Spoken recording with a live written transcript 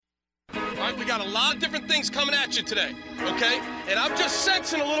right? We got a lot of different things coming at you today, okay? And I'm just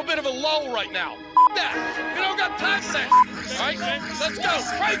sensing a little bit of a lull right now. That. We don't got time for that. All right? Let's go.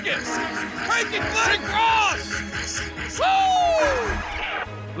 Crank it. Crank it, Glenn Cross.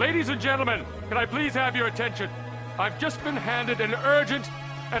 Woo! Ladies and gentlemen, can I please have your attention? I've just been handed an urgent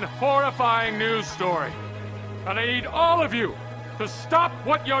and horrifying news story. And I need all of you to stop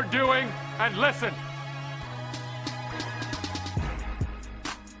what you're doing and listen.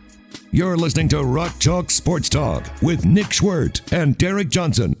 You're listening to Rock Chalk Sports Talk with Nick Schwert and Derek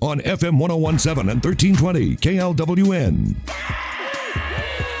Johnson on FM 1017 and 1320 KLWN.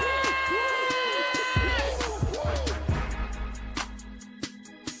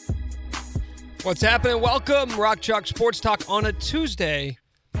 What's happening? Welcome, Rock Chalk Sports Talk on a Tuesday.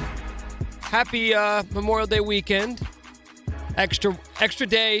 Happy Memorial Day weekend. Extra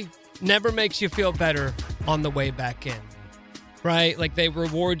day never makes you feel better on the way back in. Right? Like they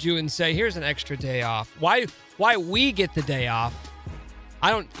reward you and say, here's an extra day off. Why we get the day off?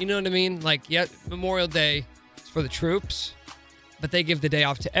 You know what I mean? Like, yeah, Memorial Day is for the troops, but they give the day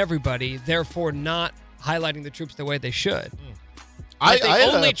off to everybody, therefore not highlighting the troops the way they should. I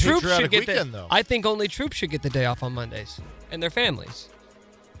think only troops should get I think only troops should get the day off on Mondays and their families.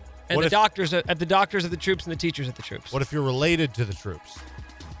 And the doctors of the troops and the teachers of the troops. What if you're related to the troops?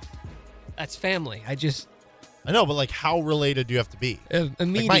 That's family. I know, but like, how related do you have to be? Immediate.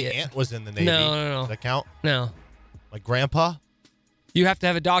 Like my aunt was in the Navy. No. Does that count? No. Like grandpa? You have to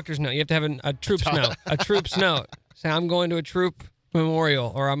have a doctor's note. You have to have a troop's note. A troop's note. Say, I'm going to a troop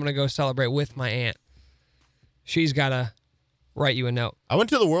memorial, or I'm going to go celebrate with my aunt. She's got to write you a note. I went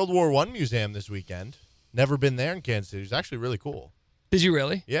to the World War I Museum this weekend. Never been there in Kansas City. It was actually really cool. Did you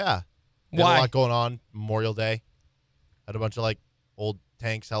really? Yeah. Why? Had a lot going on. Memorial Day. Had a bunch of like old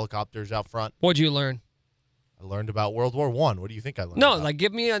tanks, helicopters out front. What'd you learn? I learned about World War I. What do you think I learned No, about? like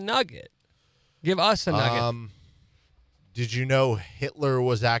give me a nugget. Give us a nugget. Did you know Hitler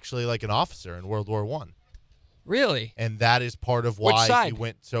was actually like an officer in World War I? Really? And that is part of why he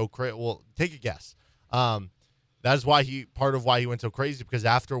went so crazy. Well, take a guess. That is part of why he went so crazy, because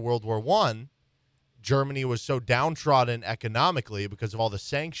after World War I, Germany was so downtrodden economically because of all the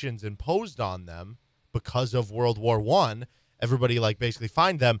sanctions imposed on them because of World War I. Everybody like basically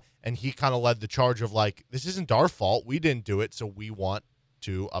fined them, and he kind of led the charge of like, this isn't our fault. We didn't do it, so we want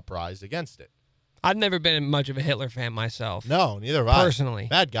to uprise against it. I've never been much of a Hitler fan myself. No, neither have I. Personally.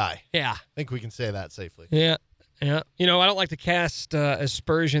 Bad guy. Yeah. I think we can say that safely. Yeah. You know, I don't like to cast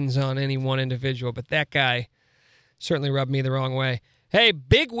aspersions on any one individual, but that guy certainly rubbed me the wrong way. Hey,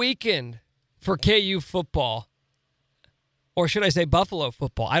 big weekend for KU football. Or should I say Buffalo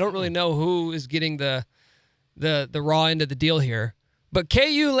football? I don't really know who is getting the raw end of the deal here. But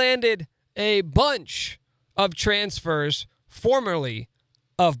KU landed a bunch of transfers formerly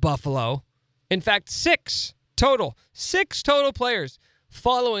of Buffalo. In fact, 6 total. 6 total players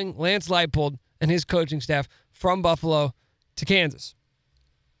following Lance Leipold and his coaching staff from Buffalo to Kansas.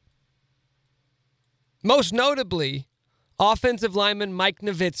 Most notably, offensive lineman Mike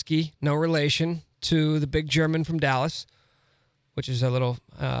Nowitzki, no relation to the big German from Dallas, which is a little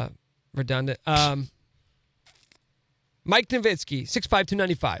redundant. Mike Nowitzki, 6'5",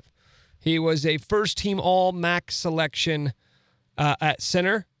 295. He was a first-team All-MAC selection at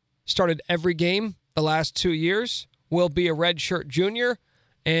center. Started every game the last 2 years. Will be a redshirt junior.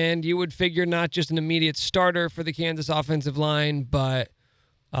 And you would figure not just an immediate starter for the Kansas offensive line, but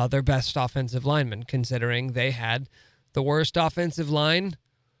their best offensive lineman, considering they had the worst offensive line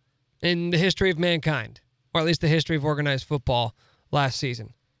in the history of mankind, or at least the history of organized football last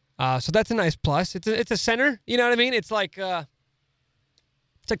season. So that's a nice plus. It's a center, you know what I mean? It's like the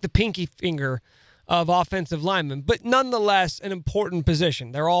pinky finger of offensive linemen, but nonetheless an important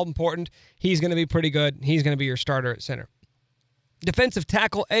position. They're all important. He's going to be pretty good. He's going to be your starter at center. Defensive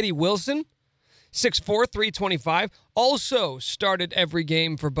tackle Eddie Wilson, 6'4", 325, also started every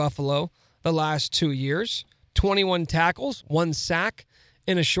game for Buffalo the last 2 years. 21 tackles, 1 sack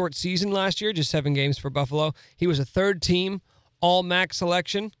in a short season last year, just 7 games for Buffalo. He was a third-team All-MAC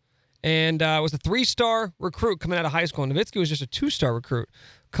selection and was a 3-star recruit coming out of high school. And Nowitzki was just a 2-star recruit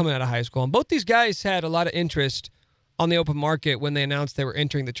coming out of high school. And both these guys had a lot of interest on the open market when they announced they were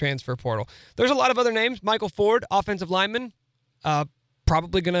entering the transfer portal. There's a lot of other names. Michael Ford, offensive lineman,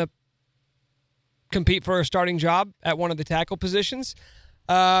 probably going to compete for a starting job at one of the tackle positions.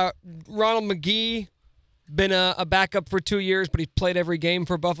 Ronald McGee, been a backup for 2 years, but he played every game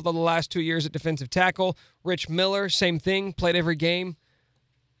for Buffalo the last 2 years at defensive tackle. Rich Miller, same thing, played every game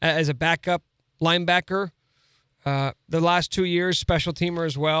as a backup linebacker. The last 2 years, special teamer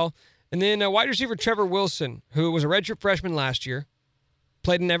as well. And then wide receiver Trevor Wilson, who was a redshirt freshman last year,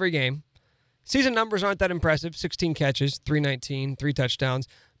 played in every game. Season numbers aren't that impressive. 16 catches, 319, 3 touchdowns.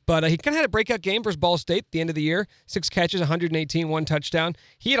 But he kind of had a breakout game versus Ball State at the end of the year. 6 catches, 118, 1 touchdown.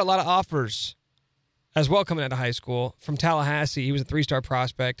 He had a lot of offers as well coming out of high school. From Tallahassee, he was a 3-star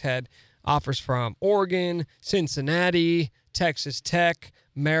prospect, had offers from Oregon, Cincinnati, Texas Tech,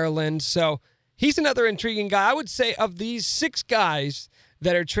 Maryland. So he's another intriguing guy. I would say of these 6 guys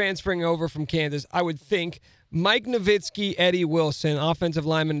that are transferring over from Kansas, I would think Mike Nowitzki, Eddie Wilson, offensive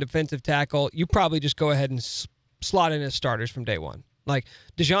lineman, defensive tackle, you probably just go ahead and slot in as starters from day one. Like,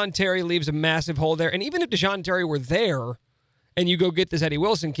 Dejon Terry leaves a massive hole there. And even if Dejon Terry were there and you go get this Eddie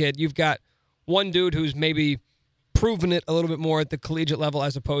Wilson kid, you've got one dude who's maybe proven it a little bit more at the collegiate level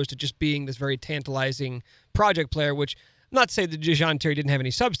as opposed to just being this very tantalizing project player, which, not to say that Dejon Terry didn't have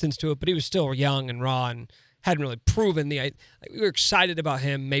any substance to it, but he was still young and raw and hadn't really proven we were excited about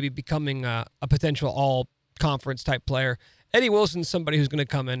him maybe becoming a potential all-conference type player. Eddie Wilson's somebody who's going to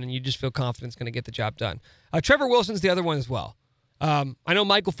come in and you just feel confident is going to get the job done. Trevor Wilson's the other one as well. I know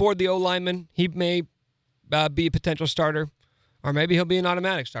Michael Ford, the O-lineman, he may be a potential starter, or maybe he'll be an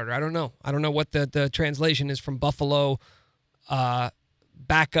automatic starter. I don't know. I don't know what the translation is from Buffalo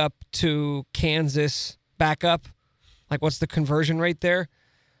backup to Kansas backup. Like, what's the conversion rate there?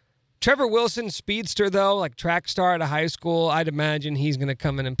 Trevor Wilson, speedster, though, like track star at a high school, I'd imagine he's going to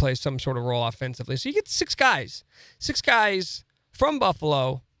come in and play some sort of role offensively. So you get 6 guys. 6 guys from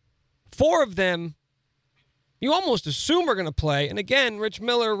Buffalo. 4 of them you almost assume are going to play. And again, Rich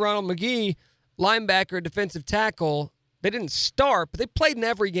Miller, Ronald McGee, linebacker, defensive tackle, they didn't start, but they played in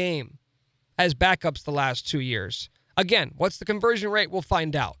every game as backups the last 2 years. Again, what's the conversion rate? We'll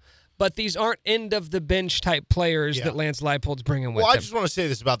find out. But these aren't end-of-the-bench type players that Lance Leipold's bringing with him. Well, I just want to say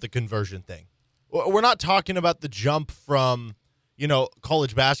this about the conversion thing. We're not talking about the jump from,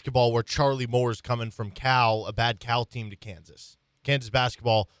 college basketball where Charlie Moore's coming from Cal, a bad Cal team, to Kansas. Kansas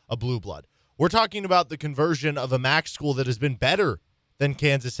basketball, a blue blood. We're talking about the conversion of a MAC school that has been better than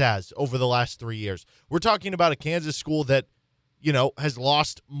Kansas has over the last 3 years. We're talking about a Kansas school that, has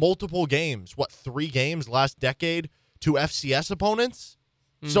lost multiple games, 3 games last decade to FCS opponents?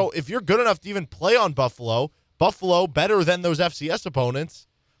 So if you're good enough to even play on Buffalo better than those FCS opponents.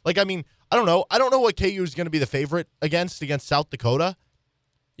 I don't know. I don't know what KU is going to be the favorite against South Dakota.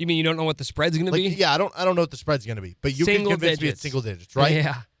 You mean you don't know what the spread's going to be? Yeah, I don't know what the spread's going to be. But you can convince me it's single digits, right?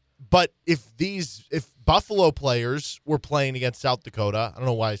 Yeah. But if Buffalo players were playing against South Dakota, I don't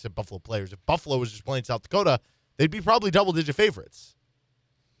know why I said Buffalo players. If Buffalo was just playing South Dakota, they'd be probably double-digit favorites.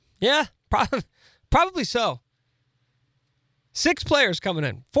 Yeah, probably so. 6 players coming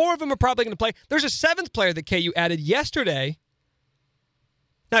in. 4 of them are probably going to play. There's a 7th player that KU added yesterday.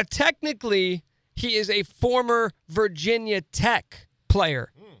 Now, technically, he is a former Virginia Tech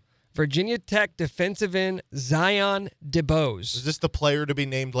player. Virginia Tech defensive end Zion DeBose. Is this the player to be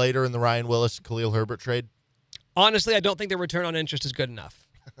named later in the Ryan Willis, Khalil Herbert trade? Honestly, I don't think the return on interest is good enough.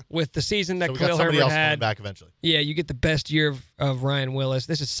 With the season that so Khalil Herbert else had, coming back eventually. Yeah, you get the best year of Ryan Willis.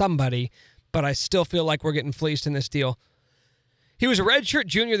 This is somebody, but I still feel like we're getting fleeced in this deal. He was a redshirt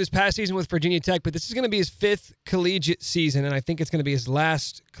junior this past season with Virginia Tech, but this is going to be his 5th collegiate season, and I think it's going to be his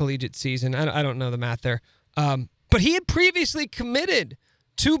last collegiate season. I don't know the math there. But he had previously committed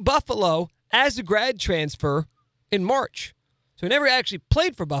to Buffalo as a grad transfer in March. So he never actually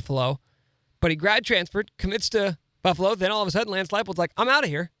played for Buffalo, but he grad transferred, commits to Buffalo. Then all of a sudden, Lance Leipold's like, I'm out of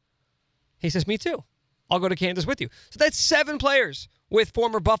here. He says, me too. I'll go to Kansas with you. So that's 7 players with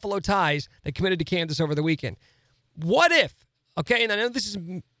former Buffalo ties that committed to Kansas over the weekend. What if, okay, and I know this is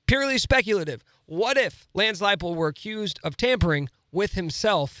purely speculative, what if Lance Leipold were accused of tampering with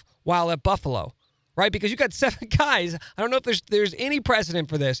himself while at Buffalo? Right? Because you've got 7 guys. I don't know if there's any precedent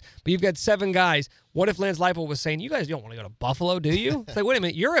for this, but you've got 7 guys. What if Lance Leipold was saying, you guys don't want to go to Buffalo, do you? It's like, wait a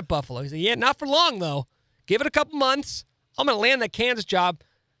minute, you're at Buffalo. He said, yeah, not for long, though. Give it a couple months. I'm going to land that Kansas job.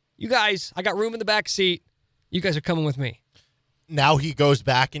 You guys, I got room in the back seat. You guys are coming with me. Now he goes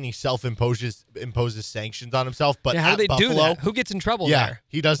back and he imposes sanctions on himself. But how do they Buffalo, do that? Who gets in trouble there?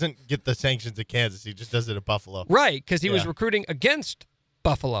 He doesn't get the sanctions at Kansas. He just does it at Buffalo. Right, because he was recruiting against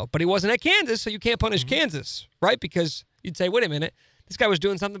Buffalo, but he wasn't at Kansas, so you can't punish Kansas, right? Because you'd say, wait a minute, this guy was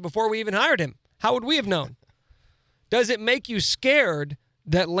doing something before we even hired him. How would we have known? Does it make you scared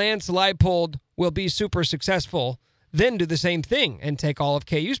that Lance Leipold will be super successful, then do the same thing and take all of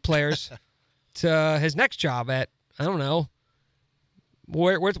KU's players to his next job at, I don't know,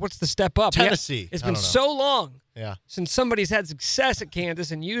 what's the step up? Tennessee. It's been so long Yeah. Since somebody's had success at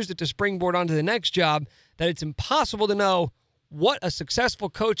Kansas and used it to springboard onto the next job, that it's impossible to know what a successful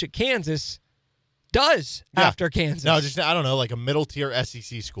coach at Kansas does after Kansas. No, just, I don't know, like a middle-tier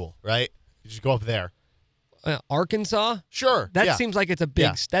SEC school, right? You just go up there. Arkansas. Sure. That seems like it's a big.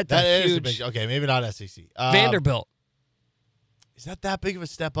 Yeah. That's a huge. Big. Okay, maybe not SEC. Vanderbilt. Is that big of a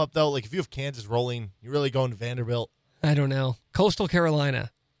step up though? Like if you have Kansas rolling, you really going to Vanderbilt? I don't know. Coastal Carolina.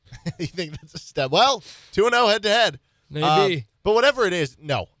 You think that's a step? Well, 2-0 head to head. Maybe. But whatever it is,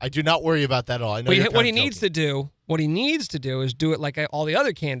 no, I do not worry about that at all. I know what he needs to do is do it like all the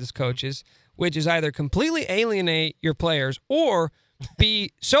other Kansas coaches, which is either completely alienate your players or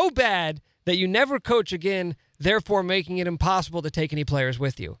be so bad that you never coach again, therefore making it impossible to take any players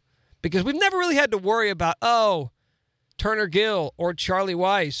with you. Because we've never really had to worry about, Turner Gill or Charlie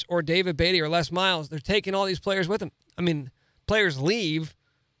Weiss or David Beatty or Les Miles, they're taking all these players with them. I mean, players leave,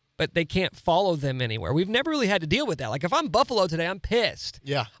 but they can't follow them anywhere. We've never really had to deal with that. Like, if I'm Buffalo today, I'm pissed.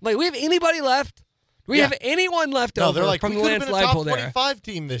 Yeah. Like, we have anybody left? Do we have anyone left over they're like, from the we Lance could have Leipold been a top 25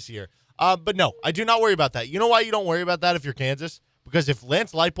 team this year. But no, I do not worry about that. You know why you don't worry about that if you're Kansas? Because if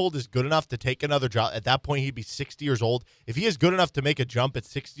Lance Leipold is good enough to take another job, at that point he'd be 60 years old. If he is good enough to make a jump at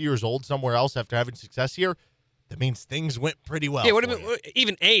 60 years old somewhere else after having success here, that means things went pretty well. Yeah, what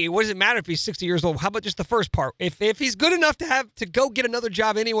does it matter if he's 60 years old? How about just the first part? If he's good enough to go get another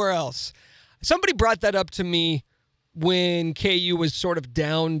job anywhere else. Somebody brought that up to me when KU was sort of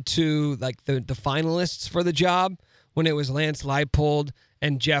down to like the finalists for the job, when it was Lance Leipold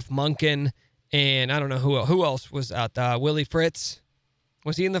and Jeff Monken and I don't know who else was out there. Willie Fritz.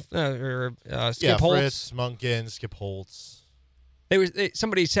 Was he in the Skip Holtz? Fritz, Monken, Skip Holtz.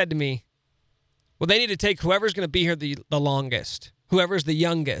 Somebody said to me, well, they need to take whoever's going to be here the longest, whoever's the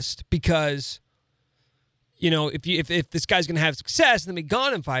youngest, because if this guy's going to have success and then be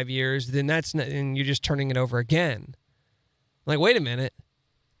gone in 5 years, then and you're just turning it over again. Like, wait a minute.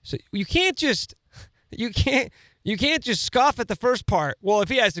 So you can't just scoff at the first part. Well, if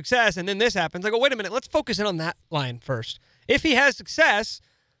he has success and then this happens, I go, wait a minute, let's focus in on that line first. If he has success,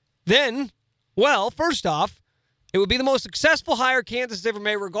 then, well, first off, it would be the most successful hire Kansas has ever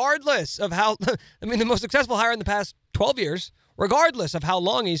made, regardless of how, the most successful hire in the past 12 years, regardless of how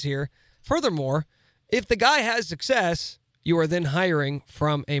long he's here. Furthermore, if the guy has success, you are then hiring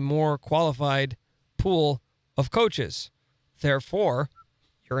from a more qualified pool of coaches. Therefore,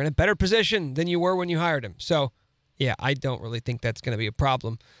 you're in a better position than you were when you hired him. So, yeah, I don't really think that's going to be a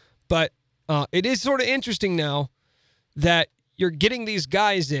problem. But it is sort of interesting now that you're getting these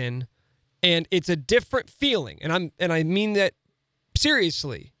guys in, and it's a different feeling. And I mean that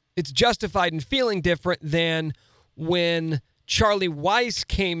seriously. It's justified in feeling different than when Charlie Weiss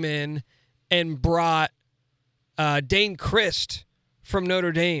came in and brought Dane Christ from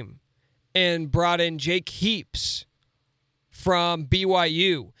Notre Dame and brought in Jake Heaps from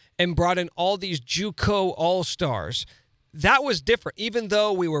BYU and brought in all these JUCO All-Stars. That was different, even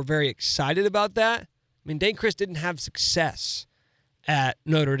though we were very excited about that. I mean, Dane Christ didn't have success at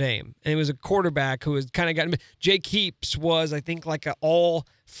Notre Dame, and he was a quarterback who was kind of gotten. Jake Heaps was, I think, like an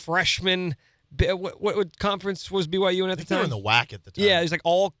all-freshman. What conference was BYU in at the time? They were in the WAC at the time. Yeah, it was like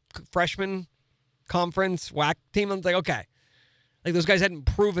all-freshman conference WAC team. I was like, okay. Like, those guys hadn't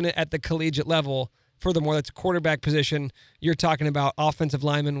proven it at the collegiate level. Furthermore, that's a quarterback position. You're talking about offensive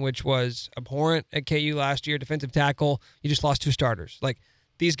lineman, which was abhorrent at KU last year. Defensive tackle, you just lost 2 starters. Like,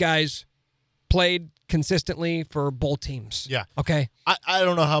 these guys played consistently for both teams. Yeah. Okay. I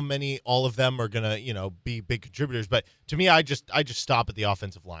don't know how many all of them are gonna be big contributors, but to me, I just stop at the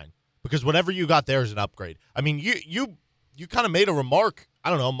offensive line, because whatever you got there is an upgrade. I mean, you kind of made a remark, I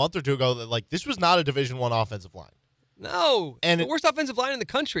don't know, a month or two ago that like this was not a Division I offensive line. No, and the worst offensive line in the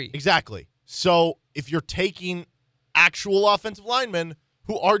country. Exactly. So if you're taking actual offensive linemen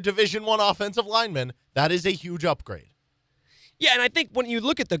who are Division I offensive linemen, that is a huge upgrade. Yeah, and I think when you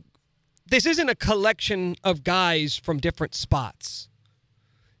look at this isn't a collection of guys from different spots.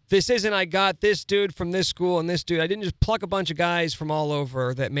 This isn't, I got this dude from this school and this dude. I didn't just pluck a bunch of guys from all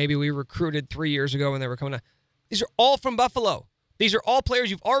over that maybe we recruited 3 years ago when they were coming out. These are all from Buffalo. These are all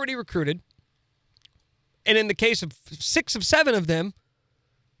players you've already recruited. And in the case of 6 of 7 of them,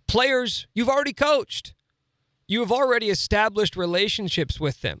 players you've already coached. You have already established relationships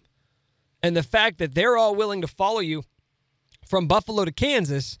with them. And the fact that they're all willing to follow you from Buffalo to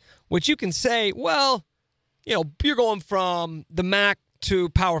Kansas, which you can say, well, you're going from the MAC to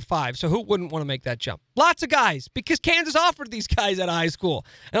Power 5, so who wouldn't want to make that jump? Lots of guys, because Kansas offered these guys at high school,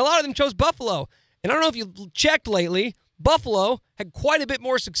 and a lot of them chose Buffalo. And I don't know if you checked lately, Buffalo had quite a bit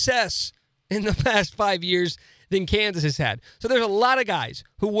more success in the past 5 years than Kansas has had. So there's a lot of guys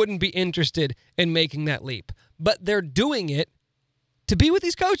who wouldn't be interested in making that leap, but they're doing it to be with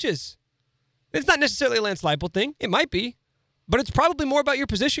these coaches. It's not necessarily a Lance Leipold thing. It might be. But it's probably more about your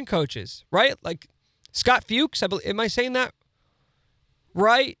position coaches, right? Like Scott Fuchs, am I saying that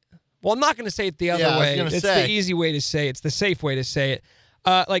right? Well, I'm not going to say it the other way. It's the easy way to say it. It's the safe way to say it.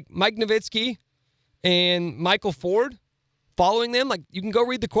 Like Mike Nowitzki and Michael Ford, following them, like you can go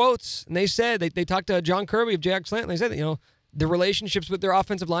read the quotes. And they said, they talked to John Kirby of J.X. Slant, and they said that, the relationships with their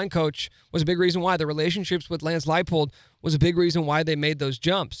offensive line coach was a big reason why. The relationships with Lance Leipold was a big reason why they made those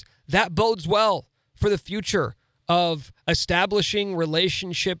jumps. That bodes well for the future of establishing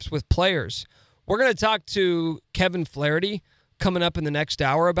relationships with players. We're going to talk to Kevin Flaherty coming up in the next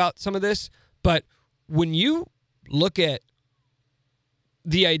hour about some of this. But when you look at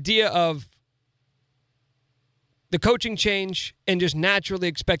the idea of the coaching change and just naturally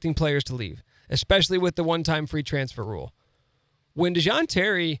expecting players to leave, especially with the one-time free transfer rule, when Dejon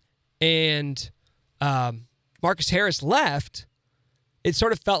Terry and Marcus Harris left, it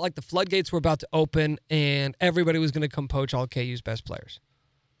sort of felt like the floodgates were about to open and everybody was going to come poach all KU's best players.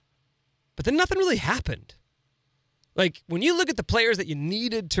 But then nothing really happened. Like, when you look at the players that you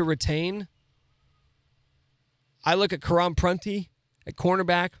needed to retain, I look at Karan Prunty at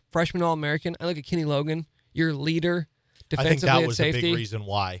cornerback, freshman All-American. I look at Kenny Logan, your leader defensively at safety. I think that was a big reason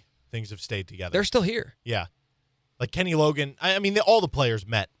why things have stayed together. They're still here. Yeah. Like Kenny Logan, I mean, all the players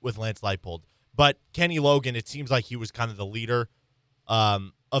met with Lance Leipold, but Kenny Logan, it seems like he was kind of the leader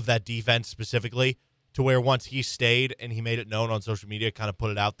of that defense specifically, to where once he stayed and he made it known on social media, kind of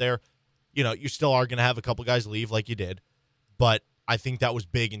put it out there, you still are going to have a couple guys leave like you did, but I think that was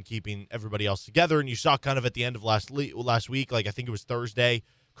big in keeping everybody else together. And you saw kind of at the end of last week, like I think it was Thursday,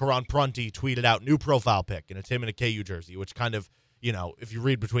 Karan Prunty tweeted out new profile pic, and it's him in a KU jersey, which kind of, if you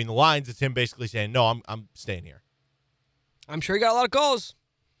read between the lines, it's him basically saying, no, I'm staying here. I'm sure he got a lot of calls.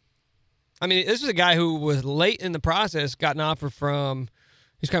 I mean, this is a guy who was late in the process, got an offer from,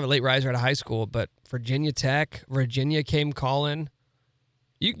 he's kind of a late riser out of high school, but Virginia Tech, Virginia came calling.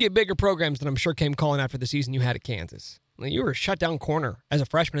 You can get bigger programs than I'm sure came calling after the season you had at Kansas. Like, you were a shutdown corner as a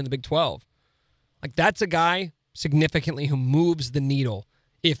freshman in the Big 12. Like, that's a guy significantly who moves the needle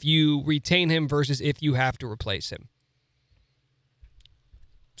if you retain him versus if you have to replace him.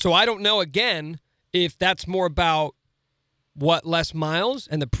 So I don't know, again, if that's more about what Les Miles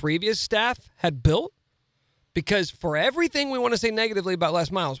and the previous staff had built. Because for everything we want to say negatively about Les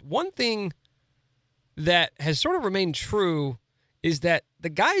Miles, one thing that has sort of remained true is that the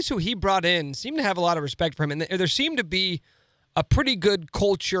guys who he brought in seem to have a lot of respect for him. And there seemed to be a pretty good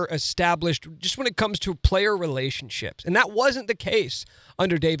culture established just when it comes to player relationships. And that wasn't the case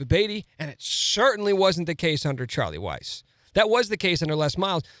under David Beatty, and it certainly wasn't the case under Charlie Weiss. That was the case under Les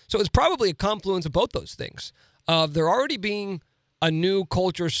Miles. So it's probably a confluence of both those things. Of there already being a new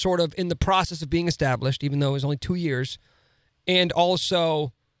culture sort of in the process of being established, even though it was only 2 years, and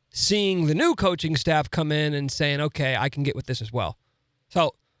also seeing the new coaching staff come in and saying, okay, I can get with this as well.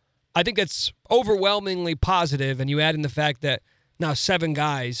 So I think that's overwhelmingly positive, and you add in the fact that now 7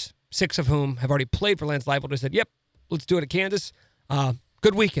 guys, 6 of whom have already played for Lance Leipold, said, yep, let's do it at Kansas.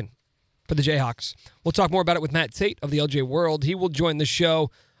 Good weekend for the Jayhawks. We'll talk more about it with Matt Tate of the LJ World. He will join the show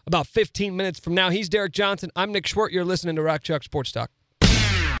about 15 minutes from now. He's Derek Johnson. I'm Nick Schwerdt. You're listening to Rock Chalk Sports Talk.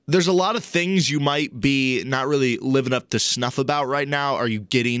 There's a lot of things you might be not really living up to snuff about right now. Are you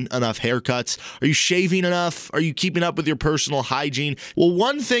getting enough haircuts? Are you shaving enough? Are you keeping up with your personal hygiene? Well,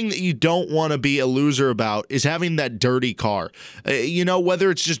 one thing that you don't want to be a loser about is having that dirty car. Whether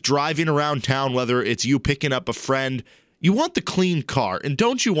it's just driving around town, whether it's you picking up a friend, you want the clean car. And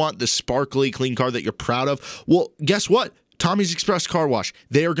don't you want the sparkly clean car that you're proud of? Well, guess what? Tommy's Express Car Wash.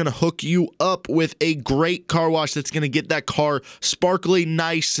 They are going to hook you up with a great car wash that's going to get that car sparkly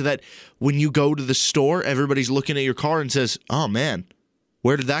nice so that when you go to the store, everybody's looking at your car and says, oh man,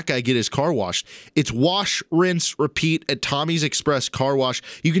 where did that guy get his car washed? It's wash, rinse, repeat at Tommy's Express Car Wash.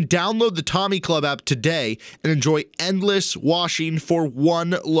 You can download the Tommy Club app today and enjoy endless washing for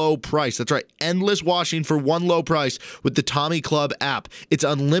one low price. That's right, endless washing for one low price with the Tommy Club app. It's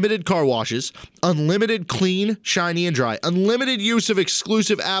unlimited car washes, unlimited clean, shiny, and dry, unlimited use of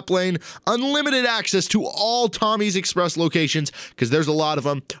exclusive app lane, unlimited access to all Tommy's Express locations, because there's a lot of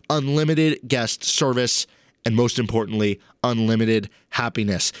them, unlimited guest service, and most importantly, unlimited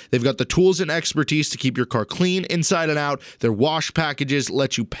happiness. They've got the tools and expertise to keep your car clean inside and out. Their wash packages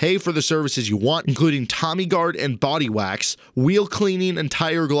let you pay for the services you want, including Tommy Guard and body wax, wheel cleaning and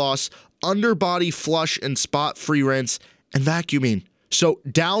tire gloss, underbody flush and spot free rinse, and vacuuming. So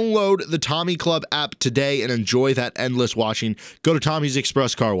download the Tommy Club app today and enjoy that endless washing. Go to Tommy's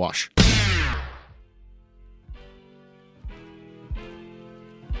Express Car Wash.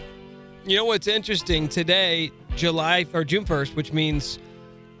 You know what's interesting? Today, June 1st, which means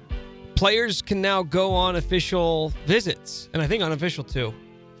players can now go on official visits, and I think unofficial too,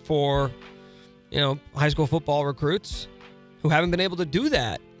 for high school football recruits who haven't been able to do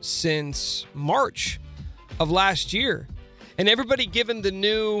that since March of last year. And everybody given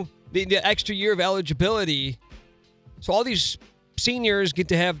the extra year of eligibility. So all these seniors get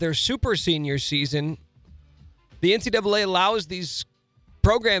to have their super senior season. The NCAA allows these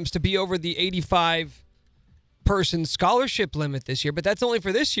programs to be over the 85-person scholarship limit this year, but that's only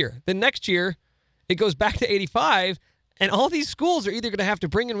for this year. The next year, it goes back to 85, and all these schools are either going to have to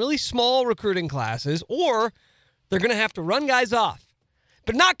bring in really small recruiting classes, or they're going to have to run guys off.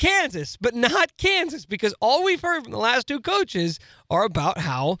 But not Kansas, because all we've heard from the last two coaches are about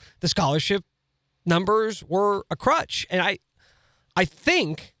how the scholarship numbers were a crutch. And I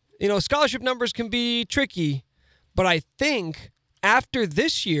think, scholarship numbers can be tricky, but I think after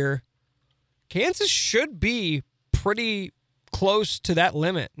this year, Kansas should be pretty close to that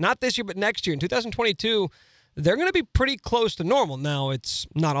limit. Not this year, but next year. In 2022, they're going to be pretty close to normal. Now, it's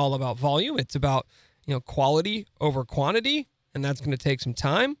not all about volume. It's about, quality over quantity, and that's going to take some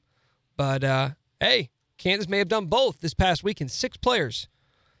time. But, hey, Kansas may have done both this past weekend. 6 players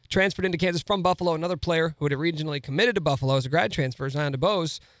transferred into Kansas from Buffalo. Another player who had originally committed to Buffalo as a grad transfer, Zion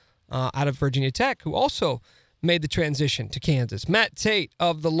DeBose, out of Virginia Tech, who also made the transition to Kansas. Matt Tate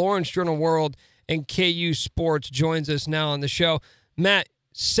of the Lawrence Journal-World and KU Sports joins us now on the show. Matt,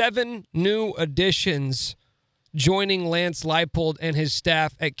 7 new additions joining Lance Leipold and his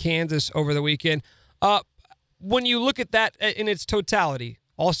staff at Kansas over the weekend. When you look at that in its totality,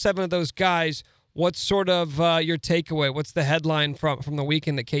 all 7 of those guys, what's sort of your takeaway? What's the headline from the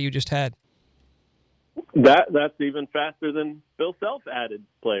weekend that KU just had? That's even faster than Bill Self added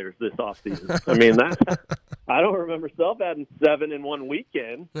players this offseason. I mean, I don't remember Self adding 7 in one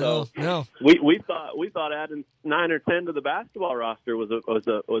weekend. So no. We thought adding 9 or 10 to the basketball roster was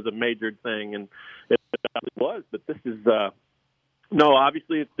a major thing, and it was. But this is no.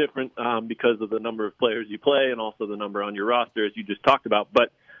 Obviously, it's different because of the number of players you play and also the number on your roster, as you just talked about.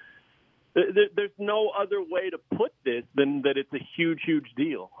 But there's no other way to put this than that it's a huge, huge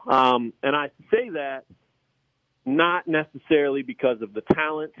deal. And I say that not necessarily because of the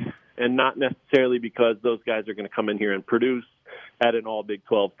talent and not necessarily because those guys are going to come in here and produce at an all Big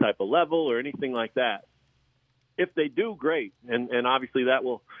 12 type of level or anything like that. If they do, great. And obviously that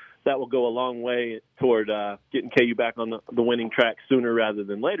will go a long way toward getting KU back on the winning track sooner rather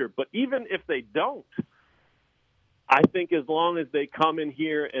than later. But even if they don't, I think as long as they come in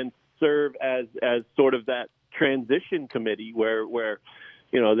here and serve as sort of that transition committee where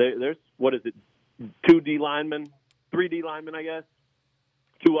there's, what is it, 2 D linemen, 3 D linemen, I guess,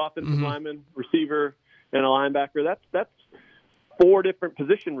 2 offensive linemen, receiver, and a linebacker. That's 4 different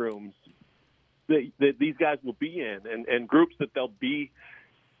position rooms that these guys will be in, and groups that they'll be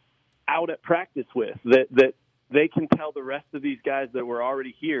out at practice with, that they can tell the rest of these guys that were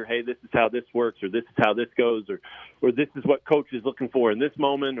already here, hey, this is how this works, or this is how this goes, or this is what coach is looking for in this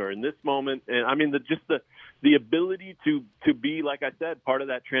moment or in this moment. And I mean, the ability to be, like I said, part of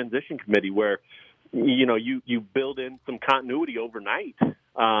that transition committee where, you build in some continuity overnight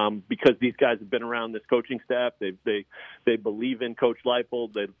because these guys have been around this coaching staff. They believe in Coach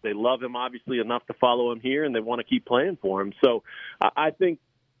Leipold. They love him obviously enough to follow him here, and they want to keep playing for him. So I think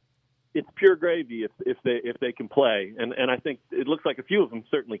it's pure gravy if they can play, and I think it looks like a few of them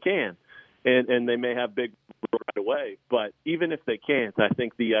certainly can, and they may have big right away. But even if they can't, I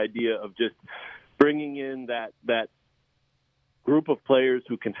think the idea of just bringing in that group of players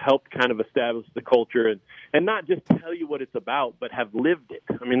who can help kind of establish the culture and not just tell you what it's about, but have lived it.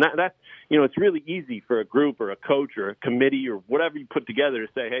 I mean, that's it's really easy for a group or a coach or a committee or whatever you put together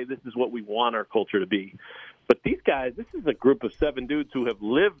to say, hey, this is what we want our culture to be. But these guys, this is a group of 7 dudes who have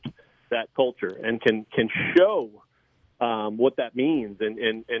lived that culture and can show what that means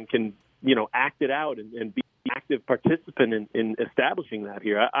and can act it out and be an active participant in establishing that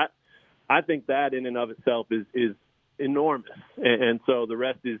here. I think that in and of itself is enormous, and so the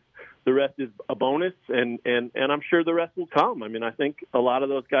rest is a bonus, and I'm sure the rest will come. I mean, I think a lot of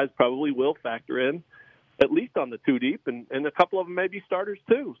those guys probably will factor in at least on the 2 deep, and a couple of them may be starters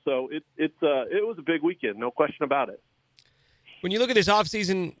too. So it was a big weekend, no question about it. When you look at this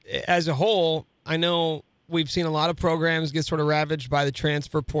offseason as a whole, I know we've seen a lot of programs get sort of ravaged by the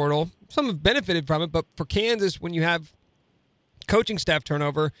transfer portal. Some have benefited from it, but for Kansas, when you have coaching staff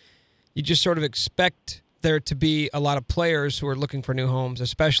turnover, you just sort of expect there to be a lot of players who are looking for new homes,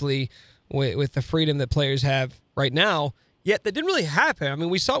 especially with the freedom that players have right now. Yet that didn't really happen. I mean,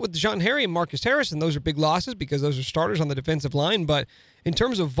 we saw it with DeJohn Harry and Marcus Harrison. Those are big losses because those are starters on the defensive line. But in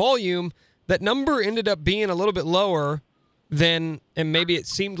terms of volume, that number ended up being a little bit lower than, and maybe it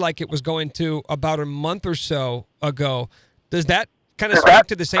seemed like it was going to about a month or so ago. Does that kind of speak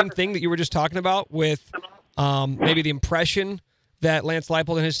to the same thing that you were just talking about with maybe the impression that Lance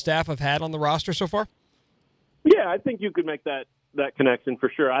Leipold and his staff have had on the roster so far? Yeah, I think you could make that connection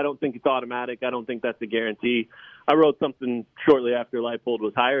for sure. I don't think it's automatic. I don't think that's a guarantee. I wrote something shortly after Leipold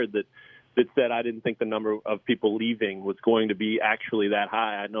was hired that said I didn't think the number of people leaving was going to be actually that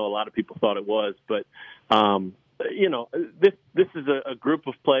high. I know a lot of people thought it was, but this is a group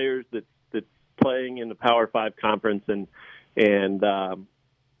of players that's playing in the Power 5 conference, and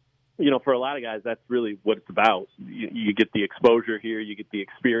for a lot of guys, that's really what it's about. You get the exposure here, you get the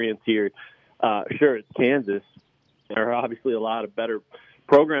experience here. Sure, it's Kansas. There are obviously a lot of better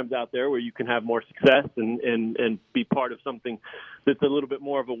programs out there where you can have more success and be part of something that's a little bit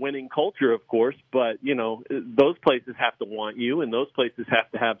more of a winning culture, of course. But, those places have to want you, and those places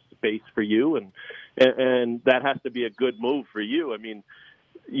have to have space for you, and that has to be a good move for you. I mean,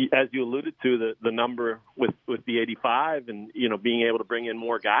 as you alluded to, the number with the 85 and, being able to bring in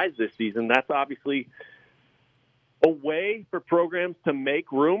more guys this season, that's obviously a way for programs to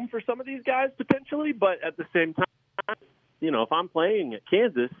make room for some of these guys potentially. But at the same time, if I'm playing at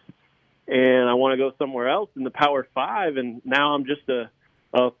Kansas and I want to go somewhere else in the Power 5 and now I'm just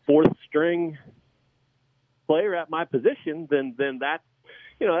a fourth string player at my position, then that's,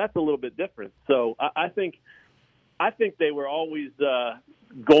 that's a little bit different. So I think they were always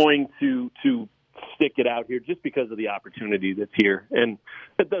going to stick it out here just because of the opportunity that's here. And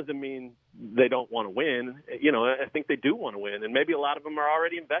that doesn't mean they don't want to win. I think they do want to win. And maybe a lot of them are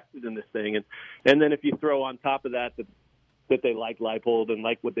already invested in this thing. And then if you throw on top of that they like Leipold and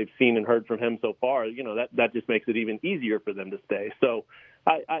like what they've seen and heard from him so far, that just makes it even easier for them to stay. So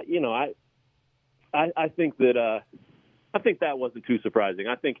I think that I think that wasn't too surprising.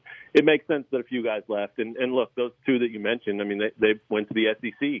 I think it makes sense that a few guys left. And look, those two that you mentioned, I mean, they went to the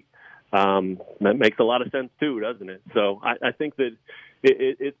SEC. That makes a lot of sense too, doesn't it? So I think that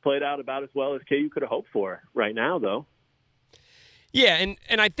it's played out about as well as KU could have hoped for right now, though. Yeah,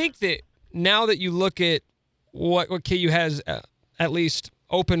 and I think that now that you look at what KU has at least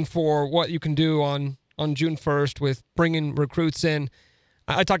open for what you can do on June 1st with bringing recruits in,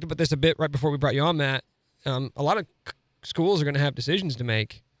 I talked about this a bit right before we brought you on, Matt. A lot of schools are going to have decisions to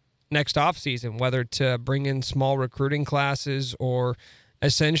make next offseason, whether to bring in small recruiting classes or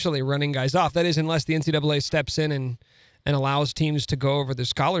essentially running guys off. That is, unless the NCAA steps in and allows teams to go over the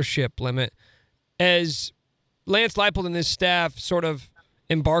scholarship limit. As Lance Leipold and his staff sort of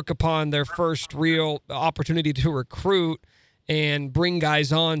embark upon their first real opportunity to recruit and bring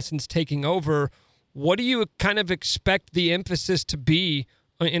guys on since taking over, what do you kind of expect the emphasis to be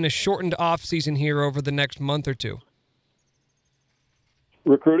in a shortened offseason here over the next month or two?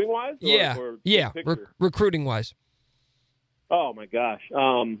 Recruiting-wise? Recruiting-wise. Oh, my gosh.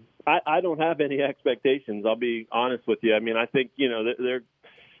 I don't have any expectations. I'll be honest with you. I mean, I think, they're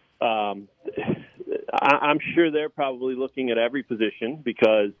I'm sure they're probably looking at every position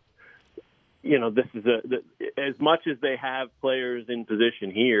because, this is as much as they have players in position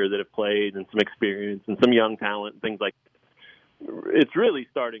here that have played and some experience and some young talent and things like that, it's really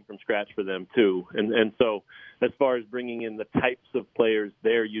starting from scratch for them too. And so as far as bringing in the types of players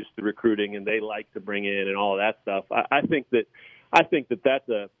they're used to recruiting and they like to bring in and all of that stuff, I think that that's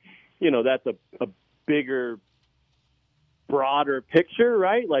a bigger, broader picture,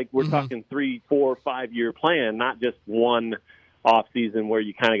 right? Like we're talking 3, 4, 5 year plan, not just one off season where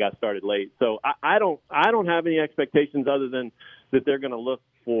you kind of got started late. So I don't have any expectations other than that they're going to look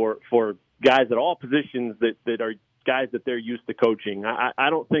for guys at all positions that are guys that they're used to coaching. I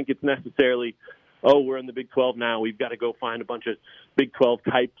don't think it's necessarily, we're in the Big 12 now, we've got to go find a bunch of Big 12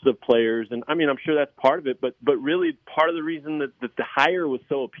 types of players. And I mean, I'm sure that's part of it, but really part of the reason that the hire was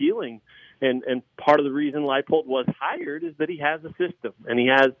so appealing and part of the reason Leipold was hired is that he has a system and he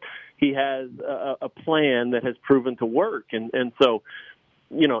has a plan that has proven to work. And so,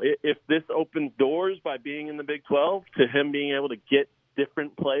 if this opens doors by being in the Big 12 to him being able to get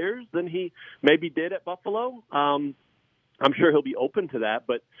different players than he maybe did at Buffalo, I'm sure he'll be open to that,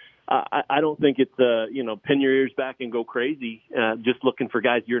 but I don't think it's pin your ears back and go crazy just looking for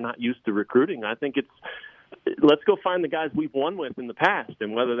guys you're not used to recruiting. I think it's let's go find the guys we've won with in the past,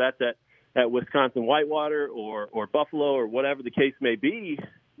 and whether that's at Wisconsin Whitewater or Buffalo or whatever the case may be,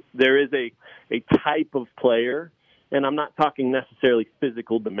 there is a type of player, and I'm not talking necessarily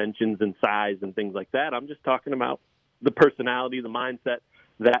physical dimensions and size and things like that. I'm just talking about the personality, the mindset,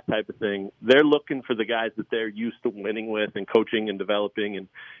 that type of thing. They're looking for the guys that they're used to winning with and coaching and developing.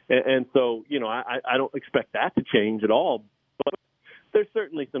 And so, I don't expect that to change at all. But there's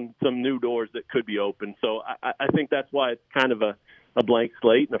certainly some new doors that could be open. So I think that's why it's kind of a blank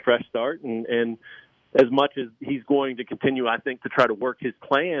slate and a fresh start. And as much as he's going to continue, I think, to try to work his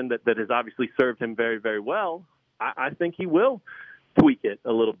plan that has obviously served him very, very well, I think he will tweak it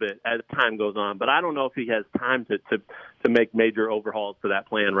a little bit as time goes on. But I don't know if he has time to make major overhauls to that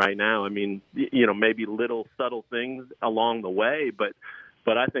plan right now. I mean, maybe little subtle things along the way, but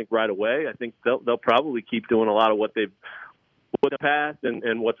I think right away, I think they'll probably keep doing a lot of what they've in the past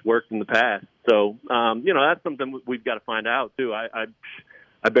and what's worked in the past. So, that's something we've got to find out too.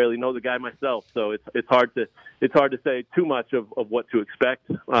 I barely know the guy myself, so it's hard to say too much of what to expect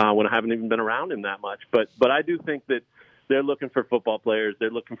when I haven't even been around him that much. But I do think that they're looking for football players.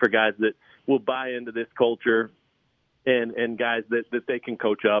 They're looking for guys that will buy into this culture and guys that they can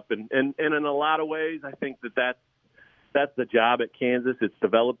coach up. And in a lot of ways, I think that's the job at Kansas. It's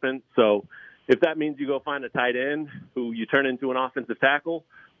development. So if that means you go find a tight end who you turn into an offensive tackle,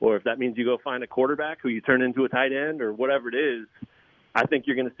 or if that means you go find a quarterback who you turn into a tight end, or whatever it is, I think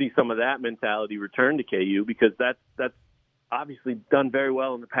you're going to see some of that mentality return to KU, because that's obviously done very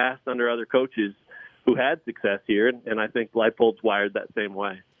well in the past under other coaches who had success here, and I think Leipold's wired that same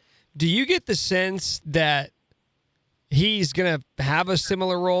way. Do you get the sense that he's going to have a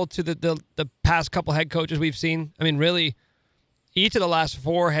similar role to the past couple head coaches we've seen? I mean, really, each of the last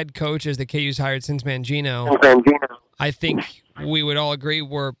 4 head coaches that KU's hired since Mangino, I think we would all agree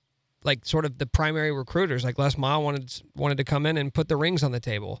were like sort of the primary recruiters. Like Les Miles wanted to come in and put the rings on the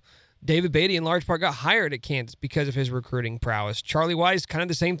table. David Beatty, in large part, got hired at Kansas because of his recruiting prowess. Charlie Weis, kind of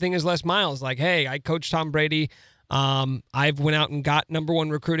the same thing as Les Miles. Like, hey, I coached Tom Brady. I've went out and got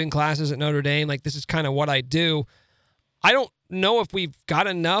 #1 recruiting classes at Notre Dame. Like, this is kind of what I do. I don't know if we've got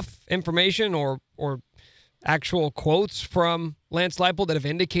enough information or actual quotes from Lance Leipold that have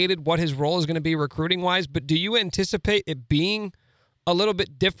indicated what his role is going to be recruiting-wise, but do you anticipate it being a little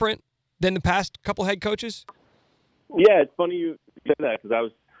bit different than the past couple head coaches? Yeah, it's funny you say that, because I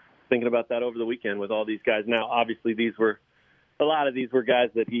was thinking about that over the weekend with all these guys. Now, obviously, a lot of these were guys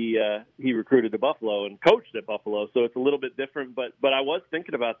that he recruited to Buffalo and coached at Buffalo, so it's a little bit different. But I was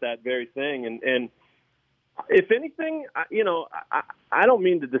thinking about that very thing, and if anything, I don't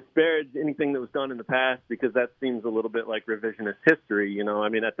mean to disparage anything that was done in the past, because that seems a little bit like revisionist history. I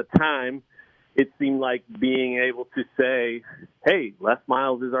mean, at the time, it seemed like being able to say, "Hey, Les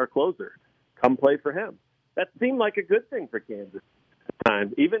Miles is our closer. Come play for him." That seemed like a good thing for Kansas.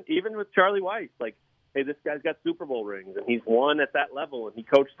 Time, even with Charlie Weis, like, hey, this guy's got Super Bowl rings and he's won at that level, and he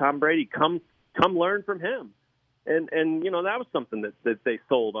coached Tom Brady. Come learn from him, and that was something that they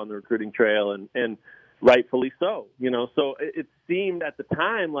sold on the recruiting trail, and rightfully so. So it seemed at the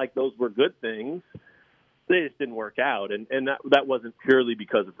time like those were good things. They just didn't work out, and that wasn't purely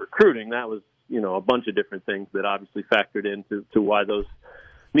because of recruiting. That was a bunch of different things that obviously factored into why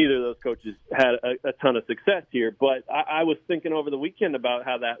neither of those coaches had a ton of success here. But I was thinking over the weekend about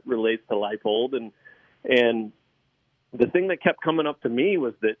how that relates to Leipold, and the thing that kept coming up to me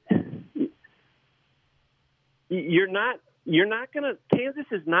was that Kansas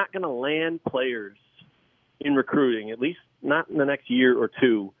is not gonna land players in recruiting, at least not in the next year or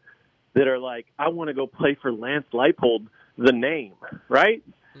two, that are like, I want to go play for Lance Leipold, the name, right?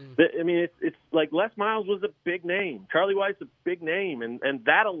 I mean, it's like Les Miles was a big name. Charlie Weis a big name, and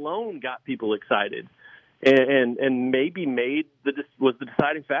that alone got people excited, and maybe was the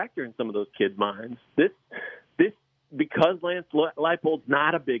deciding factor in some of those kids' minds. This because Lance Leipold's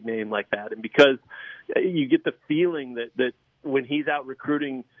not a big name like that, and because you get the feeling that when he's out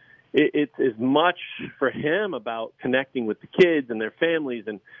recruiting, it's as much for him about connecting with the kids and their families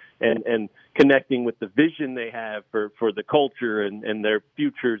and connecting with the vision they have for the culture and their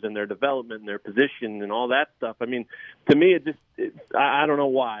futures and their development and their position and all that stuff. I mean, to me, I don't know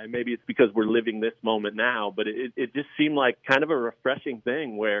why. Maybe it's because we're living this moment now, but it just seemed like kind of a refreshing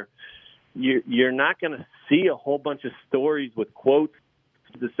thing where you're not going to see a whole bunch of stories with quotes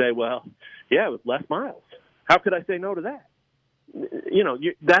to say, well, yeah, with Les Miles. How could I say no to that?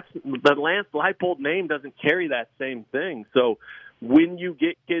 That's the Lance Leipold name doesn't carry that same thing. So when you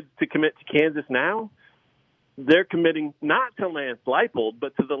get kids to commit to Kansas now, they're committing not to Lance Leipold,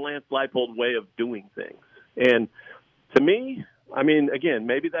 but to the Lance Leipold way of doing things. And to me, I mean, again,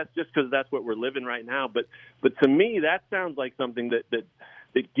 maybe that's just because that's what we're living right now. But to me, that sounds like something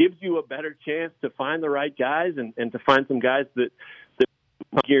that gives you a better chance to find the right guys and to find some guys that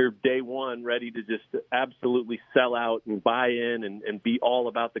here day one ready to just absolutely sell out and buy in and be all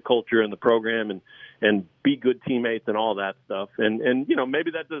about the culture and the program and be good teammates and all that stuff. And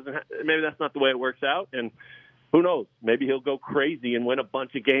maybe that's not the way it works out. And who knows, maybe he'll go crazy and win a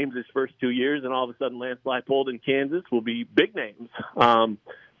bunch of games his first 2 years, and all of a sudden Lance Leipold in Kansas will be big names.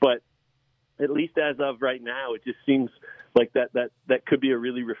 But at least as of right now, it just seems like that could be a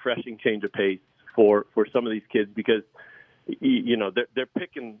really refreshing change of pace for some of these kids, because they're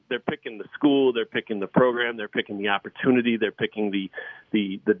picking the school, they're picking the program, they're picking the opportunity, they're picking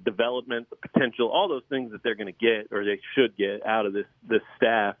the development, the potential, all those things that they're going to get or they should get out of this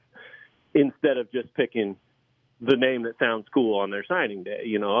staff, instead of just picking the name that sounds cool on their signing day.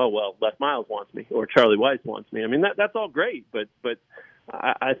 Les Miles wants me or Charlie Weis wants me. I mean, that's all great, but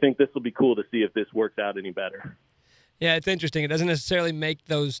I think this will be cool to see if this works out any better. Yeah, it's interesting. It doesn't necessarily make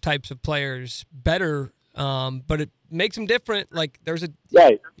those types of players better, but it makes them different. Like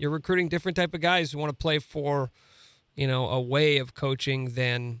you're recruiting different type of guys who want to play for, a way of coaching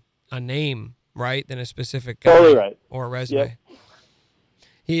than a name, right? Than a specific guy or a resume. Yeah.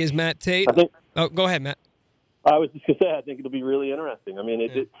 He is Matt Tait. Go ahead, Matt. I was just going to say, I think it'll be really interesting. I mean,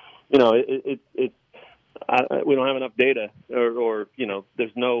 we don't have enough data or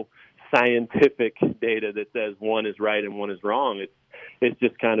there's no scientific data that says one is right and one is wrong. It's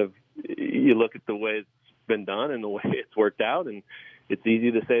just kind of, you look at the way it's been done and the way it's worked out, and it's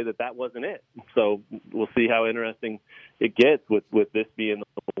easy to say that wasn't it. So we'll see how interesting it gets with this being the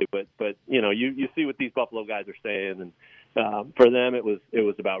way. But you see what these Buffalo guys are saying, and for them it was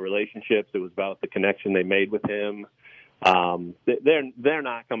about relationships. It was about the connection they made with him. They're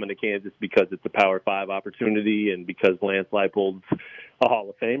not coming to Kansas because it's a Power 5 opportunity and because Lance Leipold's a Hall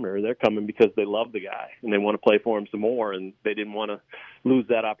of Famer. They're coming because they love the guy and they want to play for him some more, and they didn't want to lose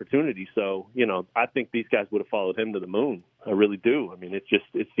that opportunity. So, I think these guys would have followed him to the moon. I really do. I mean, it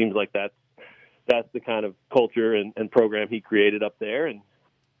seems like that's the kind of culture and program he created up there, and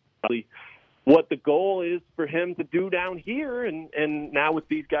probably what the goal is for him to do down here. And now with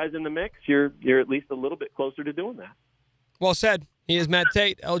these guys in the mix, you're at least a little bit closer to doing that. Well said. He is Matt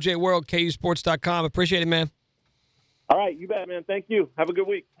Tait, LJ World, KUSports.com. Appreciate it, man. All right, you bet, man. Thank you. Have a good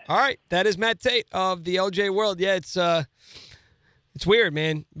week. All right, that is Matt Tait of the LJ World. Yeah, it's weird,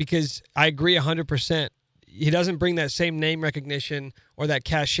 man, because I agree 100%. He doesn't bring that same name recognition or that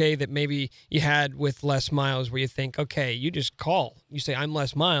cachet that maybe you had with Les Miles, where you think, okay, you just call. You say, I'm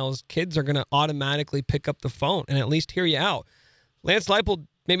Les Miles. Kids are going to automatically pick up the phone and at least hear you out. Lance Leipold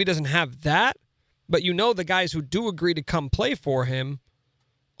maybe doesn't have that, but the guys who do agree to come play for him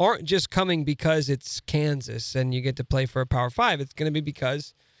aren't just coming because it's Kansas and you get to play for a Power 5. It's going to be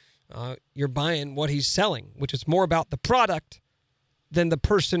because you're buying what he's selling, which is more about the product than the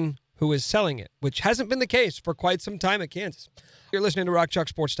person who is selling it, which hasn't been the case for quite some time at Kansas. You're listening to Rock Chalk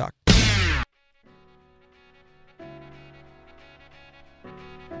Sports Talk.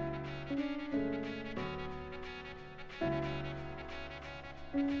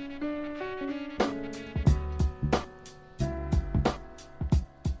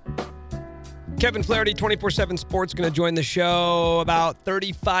 Kevin Flaherty, 24/7 Sports, going to join the show about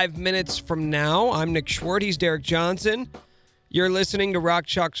 35 minutes from now. I'm Nick Schwert. He's Derek Johnson. You're listening to Rock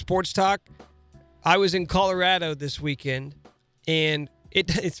Chalk Sports Talk. I was in Colorado this weekend, and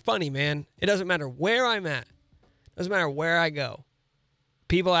it's funny, man. It doesn't matter where I'm at. It doesn't matter where I go.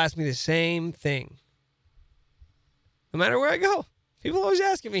 People ask me the same thing. No matter where I go. People always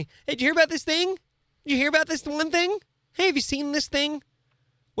asking me, hey, did you hear about this thing? Did you hear about this one thing? Hey, have you seen this thing?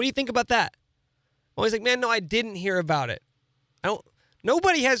 What do you think about that? I'm always like, man, no, I didn't hear about it.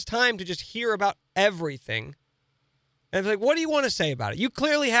 Nobody has time to just hear about everything. And it's like, what do you want to say about it? You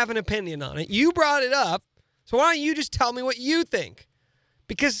clearly have an opinion on it. You brought it up. So why don't you just tell me what you think?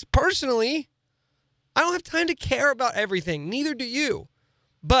 Because personally, I don't have time to care about everything. Neither do you.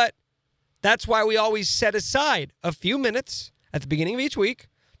 But that's why we always set aside a few minutes at the beginning of each week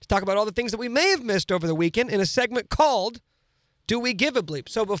to talk about all the things that we may have missed over the weekend in a segment called Do We Give a Bleep?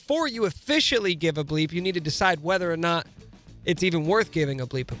 So before you officially give a bleep, you need to decide whether or not it's even worth giving a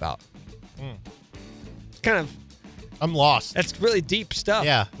bleep about. It's kind of... I'm lost. That's really deep stuff.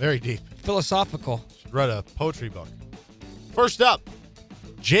 Yeah, very deep. Philosophical. Should write a poetry book. First up,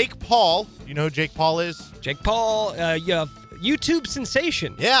 Jake Paul. You know who Jake Paul is? Jake Paul, YouTube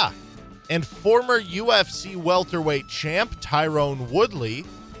sensation. Yeah. And former UFC welterweight champ Tyrone Woodley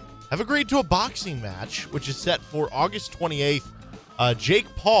have agreed to a boxing match, which is set for August 28th. Jake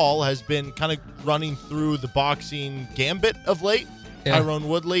Paul has been kind of running through the boxing gambit of late. Yeah. Tyrone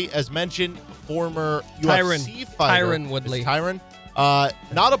Woodley, as mentioned, former UFC fighter. Tyron Woodley. Tyron.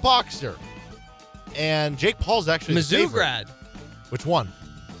 Not a boxer. And Jake Paul's actually Mizzou grad. Which one?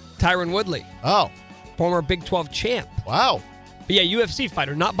 Tyron Woodley. Oh. Former Big 12 champ. Wow. But yeah, UFC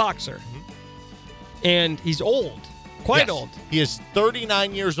fighter, not boxer. Mm-hmm. And he's old. Quite old. He is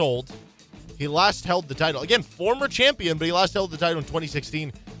 39 years old. He last held the title. Again, former champion, but he last held the title in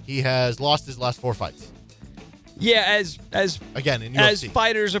 2016. He has lost his last 4 fights. Yeah, as again in UFC. As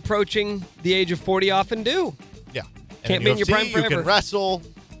fighters approaching the age of 40 often do. Yeah. Can't be in your prime forever. You can wrestle,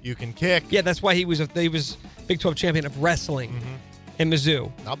 you can kick. Yeah, that's why he was Big 12 champion of wrestling in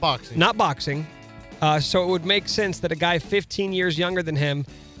Mizzou. Not boxing. Not boxing. So it would make sense that a guy 15 years younger than him,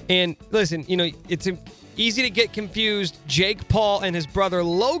 and listen, it's easy to get confused. Jake Paul and his brother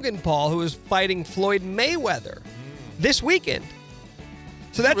Logan Paul, who is fighting Floyd Mayweather this weekend.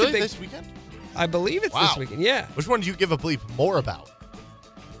 So that's really a big. This weekend? I believe it's this weekend. Yeah. Which one do you give a bleep more about?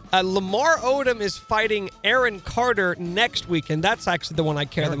 Lamar Odom is fighting Aaron Carter next weekend. That's actually the one I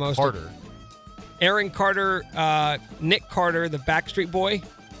care the most about. Aaron Carter, Nick Carter, the Backstreet Boy,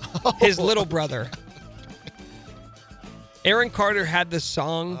 his little brother. Aaron Carter had this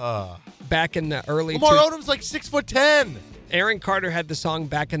song back in the early... Lamar Odom's like 6'10". Aaron Carter had the song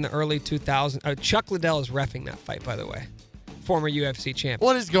back in the early 2000s. Chuck Liddell is reffing that fight, by the way. Former UFC champion.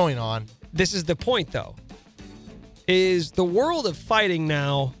 What is going on? This is the point, though. Is the world of fighting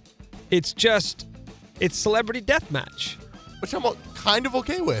now, it's celebrity deathmatch. Which I'm kind of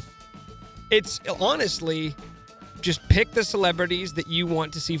okay with. It's honestly... just pick the celebrities that you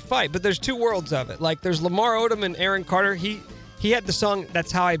want to see fight. But there's two worlds of it. Like, there's Lamar Odom and Aaron Carter. He had the song,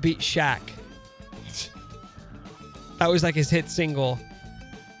 That's How I Beat Shaq. That was like his hit single.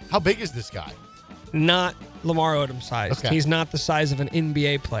 How big is this guy? Not Lamar Odom size. Okay. He's not the size of an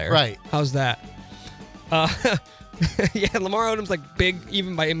NBA player. Right. How's that? Yeah, Lamar Odom's like big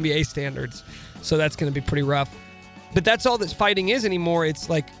even by NBA standards. So that's going to be pretty rough. But that's all that fighting is anymore. It's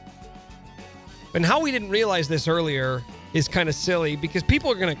like... And how we didn't realize this earlier is kind of silly because people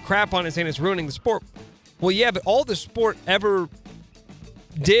are going to crap on it saying it's ruining the sport. Well, yeah, but all the sport ever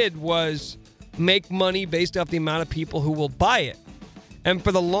did was make money based off the amount of people who will buy it. And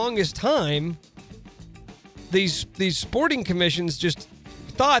for the longest time, these sporting commissions just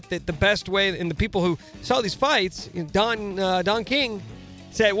thought that the best way, and the people who saw these fights, Don King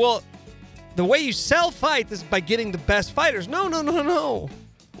said, well, the way you sell fights is by getting the best fighters. No.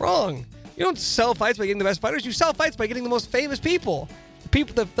 Wrong. You don't sell fights by getting the best fighters. You sell fights by getting the most famous people.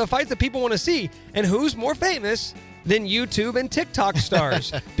 The fights that people want to see. And who's more famous than YouTube and TikTok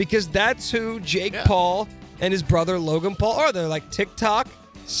stars? Because that's who Jake Paul and his brother Logan Paul are. They're like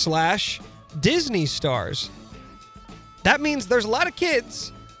TikTok/Disney stars. That means there's a lot of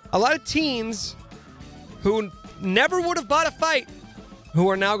kids, a lot of teens who never would have bought a fight who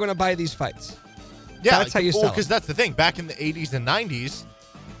are now going to buy these fights. Yeah, that's how you sell. Because that's the thing. Back in the 80s and 90s,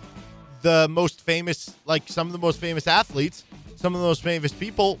 the most famous, like some of the most famous athletes, some of the most famous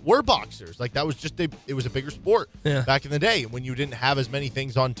people were boxers. Like that was just it was a bigger sport back in the day when you didn't have as many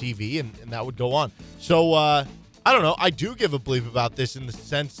things on TV and that would go on. So I don't know. I do give a bleep about this in the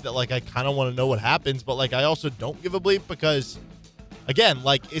sense that like I kind of want to know what happens, but like I also don't give a bleep because again,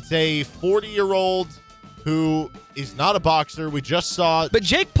 like it's a 40-year-old who is not a boxer. We just saw. But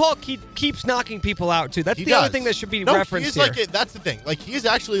Jake Paul keeps knocking people out, too. That's the other thing that should be referenced here. That's the thing. Like, he is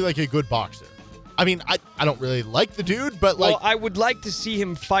actually, like, a good boxer. I mean, I don't really like the dude, but, like... Well, I would like to see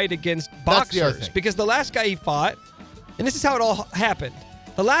him fight against boxers. Because the last guy he fought, and this is how it all happened.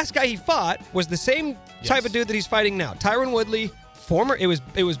 The last guy he fought was the same type of dude that he's fighting now. Tyron Woodley, it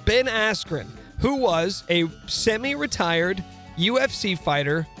was Ben Askren, who was a semi-retired UFC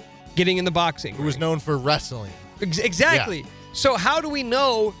fighter getting in the boxing. Who was known for wrestling. Exactly. Yeah. So how do we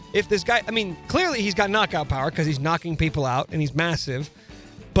know if this guy... I mean, clearly he's got knockout power because he's knocking people out and he's massive.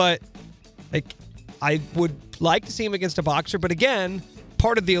 But, like, I would like to see him against a boxer. But again,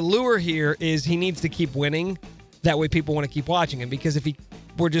 part of the allure here is he needs to keep winning. That way people want to keep watching him. Because if he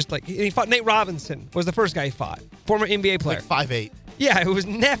were just like... He fought Nate Robinson was the first guy he fought. Former NBA player. Like 5'8". Yeah, who was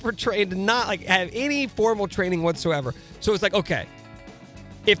never trained, not like have any formal training whatsoever. So it's like, okay...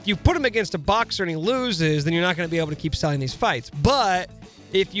 If you put him against a boxer and he loses, then you're not going to be able to keep selling these fights. But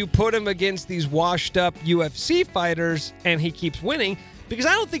if you put him against these washed-up UFC fighters and he keeps winning, because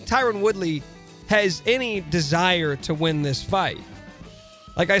I don't think Tyron Woodley has any desire to win this fight.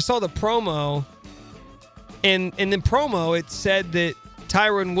 Like, I saw the promo, and in the promo, it said that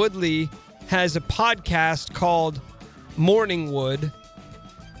Tyron Woodley has a podcast called Morning Wood,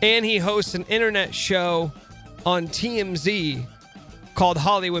 and he hosts an internet show on TMZ called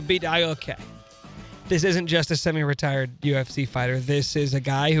Hollywood Beat. Okay. This isn't just a semi-retired UFC fighter. This is a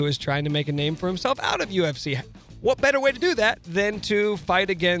guy who is trying to make a name for himself out of UFC. What better way to do that than to fight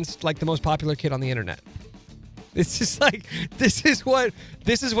against like the most popular kid on the internet? It's just like this is what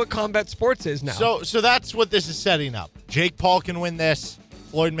combat sports is now. So that's what this is setting up. Jake Paul can win this.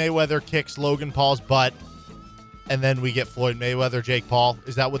 Floyd Mayweather kicks Logan Paul's butt, and then we get Floyd Mayweather, Jake Paul.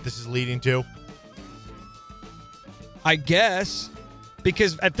 Is that what this is leading to? I guess.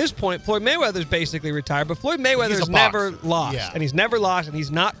 Because at this point, Floyd Mayweather's basically retired, but Floyd Mayweather's never lost. Yeah. And he's never lost, and he's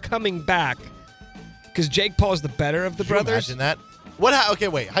not coming back because Jake Paul's the better of the brothers. Imagine that. Okay,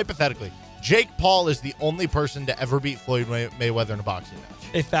 wait. Hypothetically, Jake Paul is the only person to ever beat Floyd Mayweather in a boxing match.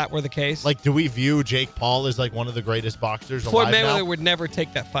 If that were the case. Like, do we view Jake Paul as like one of the greatest boxers Floyd alive Mayweather now? would never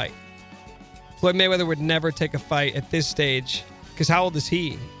take that fight. Floyd Mayweather would never take a fight at this stage. Because how old is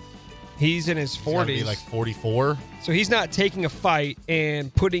he? He's in his 40s. He's gotta be like 44. So he's not taking a fight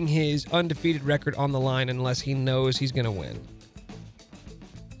and putting his undefeated record on the line unless he knows he's going to win.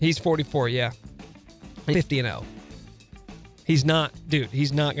 He's 44, yeah. 50-0. He's not going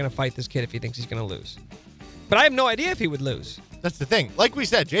to fight this kid if he thinks he's going to lose. But I have no idea if he would lose. That's the thing. Like we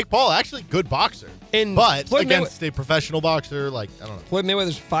said, Jake Paul, actually good boxer. But Floyd against a professional boxer, like, I don't know. Floyd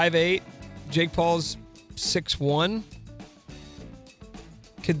Mayweather's 5'8". Jake Paul's 6'1".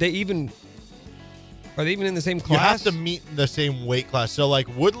 Are they even in the same class? You have to meet in the same weight class. So, like,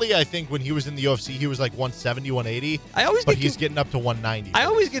 Woodley, I think when he was in the UFC, he was like 170, 180. But he's getting up to 190. I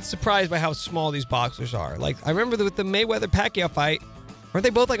always get surprised by how small these boxers are. Like, I remember with the Mayweather-Pacquiao fight, weren't they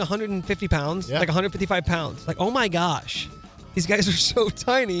both like 150 pounds? Yeah. Like 155 pounds. Like, oh my gosh. These guys are so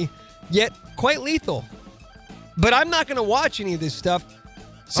tiny, yet quite lethal. But I'm not going to watch any of this stuff.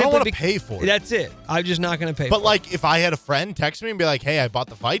 I don't want to pay for it. That's it. I'm just not going to pay for it. But, like, if I had a friend text me and be like, hey, I bought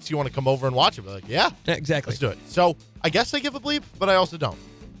the fights, you want to come over and watch it? I'd be like, yeah. Exactly. Let's do it. So, I guess I give a bleep, but I also don't.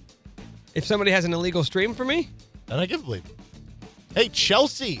 If somebody has an illegal stream for me? Then I give a bleep. Hey,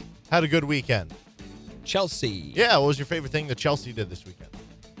 Chelsea had a good weekend. Chelsea. Yeah, what was your favorite thing that Chelsea did this weekend?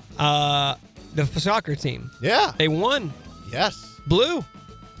 The soccer team. Yeah. They won. Yes. Blue.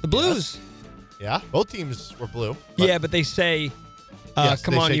 The Blues. Yeah, both teams were blue. Yeah, but they say... yes,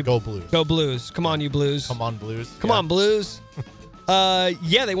 come they on, say you go Blues. Go Blues. Come on, you Blues. Come on, Blues. Come Yeah. on, Blues.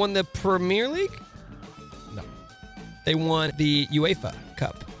 Yeah, they won the Premier League. No. They won the UEFA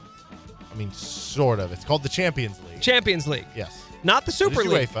Cup. I mean, sort of. It's called the Champions League. Champions League. Yes. Not the Super It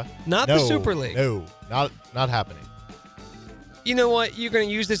is League. UEFA. Not No, the Super League. No, not happening. You know what? You're going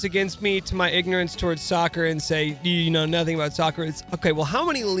to use this against me to my ignorance towards soccer and say, you know nothing about soccer. It's okay, well, how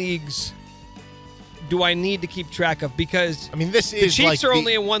many leagues do I need to keep track of? Because I mean, this the is Chiefs like are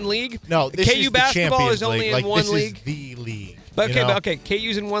only in one league. No, this KU is the basketball Champions is only League. in Like, one this league. is the league. But you know? okay,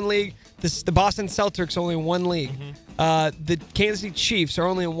 KU's in one league. The Boston Celtics only in one league. The Kansas City Chiefs are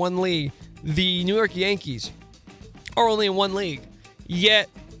only in one league. The New York Yankees are only in one league. Yet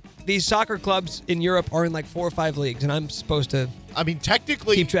these soccer clubs in Europe are in like 4 or 5 leagues, and I'm supposed to. I mean,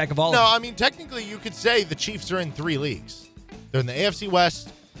 technically, keep track of all. No, of them. I mean, technically, you could say the Chiefs are in 3 leagues. They're in the AFC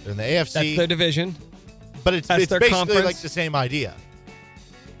West. They're in the AFC. That's their division. But it's their basically conference. like the same idea.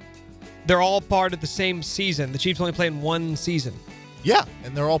 They're all part of the same season. The Chiefs only play in one season. Yeah,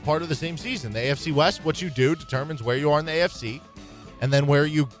 and they're all part of the same season. The AFC West, what you do determines where you are in the AFC, and then where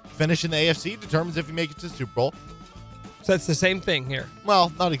you finish in the AFC determines if you make it to the Super Bowl. So that's the same thing here.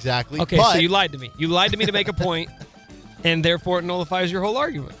 Well, not exactly. Okay, but, so you lied to me. You lied to me to make a point, and therefore it nullifies your whole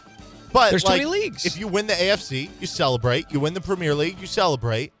argument. But there's too like, many leagues. If you win the AFC, you celebrate. You win the Premier League, you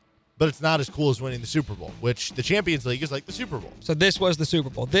celebrate. But it's not as cool as winning the Super Bowl, which the Champions League is like the Super Bowl. So this was the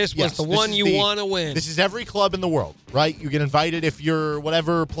Super Bowl. This was Yes, the this one is you want to win. This is every club in the world, right? You get invited if you're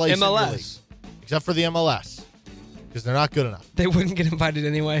whatever place in your league. MLS. Except for the MLS, because they're not good enough. They wouldn't get invited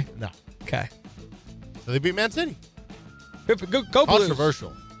anyway. No. Okay. So they beat Man City. Go Blues.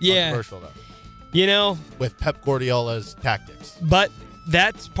 Controversial. Yeah. Controversial, though. You know. With Pep Guardiola's tactics. But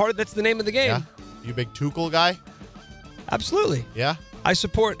that's the name of the game. Yeah. You a big Tuchel guy? Absolutely. Yeah? I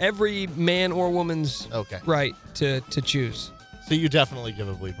support every man or woman's right to choose. So you definitely give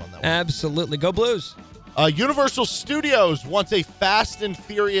a bleep on that one. Absolutely. Go Blues. Universal Studios wants a Fast and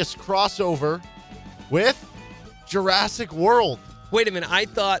Furious crossover with Jurassic World. Wait a minute. I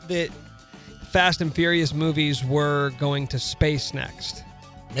thought that Fast and Furious movies were going to space next.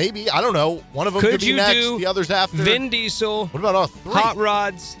 Maybe. I don't know. One of them could be next, the others after. Vin Diesel. What about all 3? Hot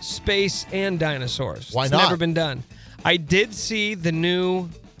rods, space, and dinosaurs. Why It's not? never been done. I did see the new...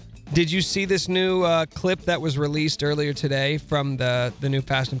 Did you see this new clip that was released earlier today from the new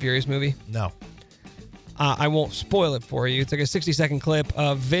Fast and Furious movie? No. I won't spoil it for you. It's like a 60-second clip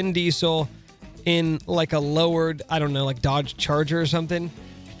of Vin Diesel in like a lowered, I don't know, like Dodge Charger or something.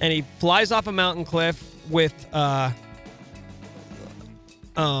 And he flies off a mountain cliff with a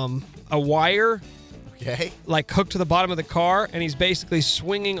wire like hooked to the bottom of the car, and he's basically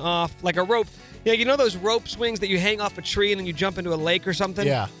swinging off like a rope. Yeah, you know those rope swings that you hang off a tree and then you jump into a lake or something?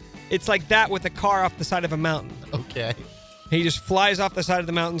 Yeah. It's like that with a car off the side of a mountain. Okay. He just flies off the side of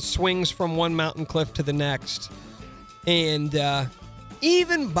the mountain, swings from one mountain cliff to the next. And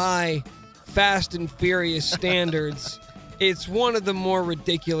even by Fast and Furious standards, it's one of the more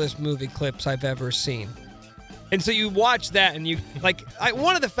ridiculous movie clips I've ever seen. And so you watch that, and you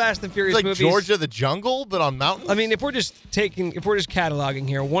one of the Fast and Furious Like movies. Georgia the Jungle, but on mountains. I mean, if we're just cataloging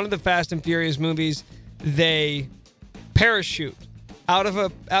here, one of the Fast and Furious movies, they parachute out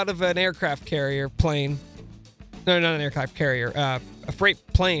of an aircraft carrier plane. No, not an aircraft carrier. A freight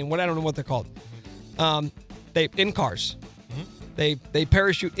plane. I don't know what they're called. They in cars. Mm-hmm. They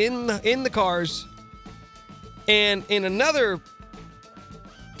parachute in the cars. And in another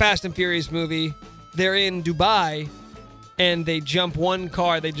Fast and Furious movie, they're in Dubai, and they jump one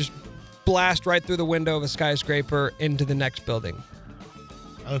car. They just blast right through the window of a skyscraper into the next building.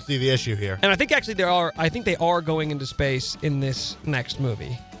 I don't see the issue here. And I think actually they are going into space in this next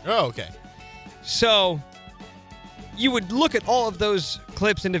movie. Oh, okay. So you would look at all of those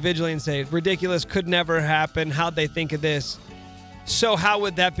clips individually and say, ridiculous, could never happen. How'd they think of this? So how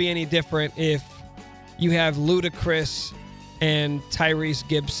would that be any different if you have Ludacris and Tyrese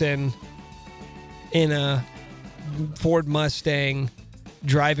Gibson in a Ford Mustang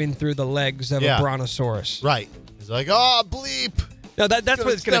driving through the legs of a brontosaurus? Right. He's like, oh, bleep. No, that's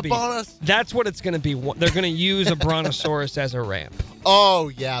what it's going to be. On us. That's what it's going to be. They're going to use a brontosaurus as a ramp. Oh,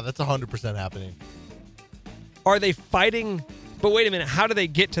 yeah, that's 100% happening. Are they fighting? But wait a minute. How do they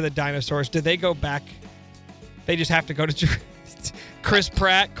get to the dinosaurs? Do they go back? They just have to go to Chris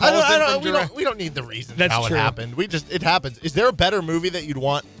Pratt calls we don't need the reason That's how true. It happened. It happens. Is there a better movie that you'd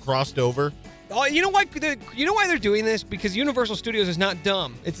want crossed over? Oh, you know why? You know why they're doing this? Because Universal Studios is not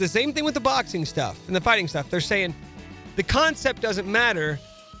dumb. It's the same thing with the boxing stuff and the fighting stuff. They're saying the concept doesn't matter.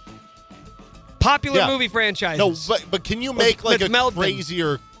 Popular movie franchises. No, but can you make like a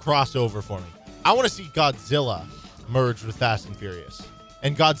crazier crossover for me? I want to see Godzilla merge with Fast and Furious.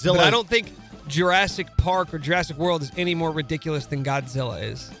 And Godzilla. But I don't think Jurassic Park or Jurassic World is any more ridiculous than Godzilla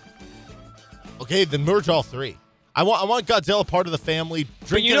is. Okay, then merge all three. I want Godzilla part of the family.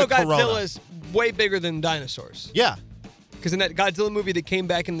 But you know Godzilla is way bigger than dinosaurs. Yeah. Because in that Godzilla movie that came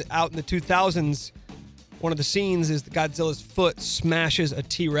back out in the 2000s, one of the scenes is Godzilla's foot smashes a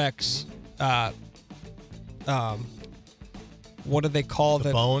T-Rex. What do they call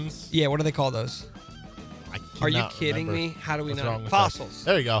the bones? Yeah, what do they call those? Are you kidding me? How do we know? Fossils.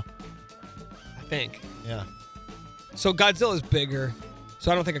 There you go. I think. Yeah. So Godzilla's bigger,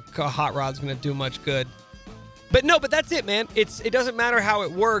 so I don't think a hot rod's going to do much good. But that's it, man. It doesn't matter how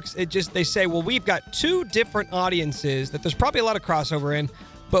it works. They say, well, we've got two different audiences that there's probably a lot of crossover in,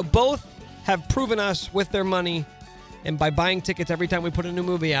 but both have proven us with their money and by buying tickets every time we put a new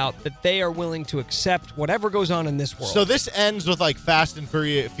movie out that they are willing to accept whatever goes on in this world. So this ends with like Fast and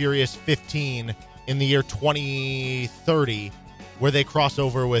Furious 15 in the year 2030 where they cross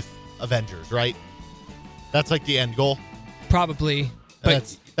over with Avengers, right? That's like the end goal? Probably.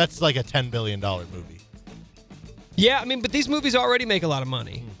 But that's like a $10 billion movie. Yeah, I mean, but these movies already make a lot of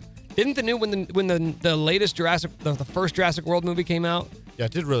money. Didn't when the latest the first Jurassic World movie came out? Yeah,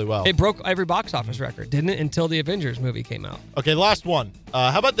 it did really well. It broke every box office record, didn't it? Until the Avengers movie came out. Okay, last one.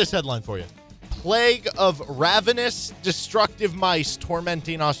 How about this headline for you? Plague of ravenous, destructive mice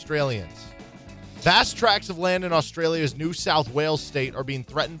tormenting Australians. Vast tracts of land in Australia's New South Wales state are being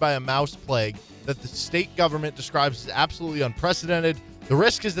threatened by a mouse plague that the state government describes as absolutely unprecedented. The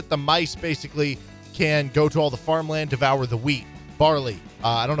risk is that the mice basically can go to all the farmland, devour the wheat, barley.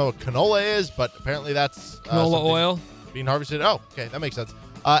 I don't know what canola is, but apparently that's canola oil being harvested. Oh, okay, that makes sense.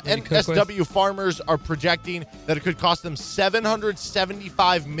 NSW farmers are projecting that it could cost them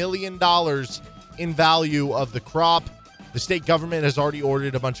 $775 million in value of the crop. The state government has already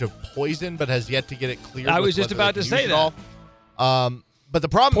ordered a bunch of poison, but has yet to get it cleared. I was just about to say that. But the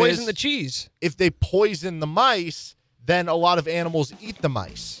problem is, poison the cheese. If they poison the mice, then a lot of animals eat the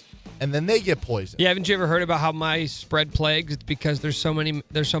mice, and then they get poisoned. Yeah, haven't you ever heard about how mice spread plagues? It's because there's so many of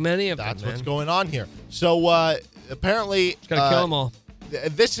them. That's what's going on here. So apparently, it's gonna kill them all.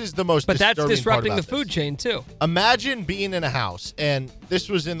 This is the most. But that's disrupting the this. food chain too. Imagine being in a house, and this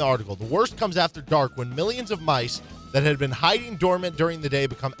was in the article. The worst comes after dark when millions of mice that had been hiding dormant during the day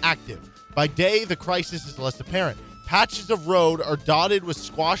become active. By day, the crisis is less apparent. Patches of road are dotted with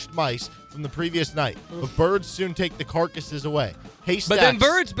squashed mice from the previous night, but birds soon take the carcasses away.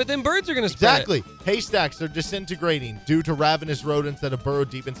 Haystacks. But then birds are going to spread Exactly. Haystacks are disintegrating due to ravenous rodents that have burrowed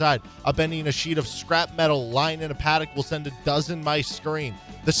deep inside. Upending a sheet of scrap metal lying in a paddock will send a dozen mice scurrying.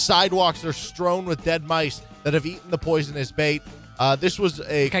 The sidewalks are strewn with dead mice that have eaten the poisonous bait. This was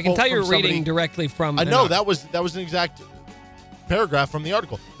a I can tell you're reading directly from. I know that was an exact paragraph from the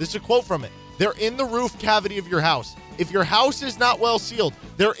article. This is a quote from it. They're in the roof cavity of your house. If your house is not well sealed,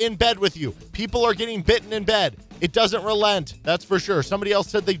 they're in bed with you. People are getting bitten in bed. It doesn't relent. That's for sure. Somebody else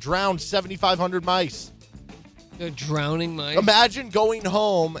said they drowned 7,500 mice. They're drowning mice. Imagine going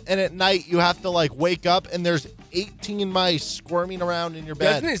home and at night you have to like wake up and there's 18 mice squirming around in your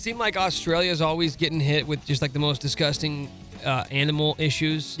bed. Doesn't it seem like Australia's always getting hit with just like the most disgusting animal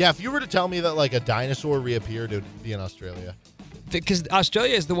issues? Yeah, if you were to tell me that like a dinosaur reappeared, it would be in Australia. Because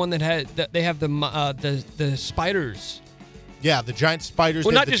Australia is the one they have the spiders. Yeah, the giant spiders.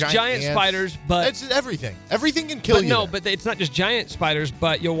 Well, not just giant ants. spiders, but it's everything. Everything can kill you. No, but it's not just giant spiders.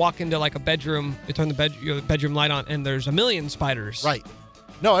 But you'll walk into like a bedroom, you turn the bedroom light on, and there's a million spiders. Right.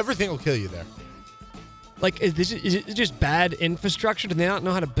 No, everything will kill you there. Like, is it just bad infrastructure? Do they not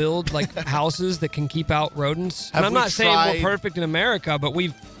know how to build like houses that can keep out rodents? And I'm not saying we're perfect in America, but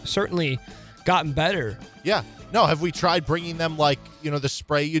we've certainly gotten better. Yeah. No, have we tried bringing them like, the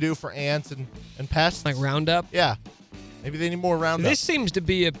spray you do for ants and pests? Like Roundup? Yeah. Maybe they need more Roundup. This seems to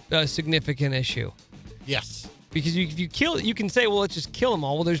be a significant issue. Yes. Because if you kill it, you can say, well, let's just kill them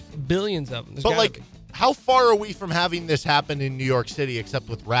all. Well, there's billions of them. But like, how far are we from having this happen in New York City except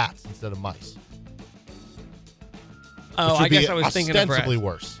with rats instead of mice? Oh, I guess I was thinking of ostensibly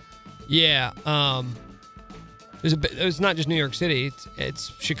worse. Yeah. It's not just New York City.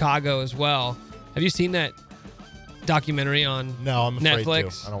 It's Chicago as well. Have you seen that documentary on No, I'm afraid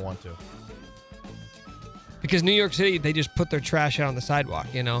Netflix? to. I don't want to. Because New York City, they just put their trash out on the sidewalk,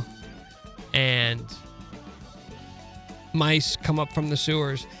 and mice come up from the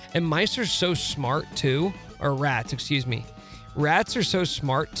sewers. And mice are so smart, too. Or rats, excuse me. Rats are so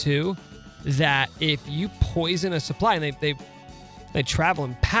smart, too, that if you poison a supply, and they travel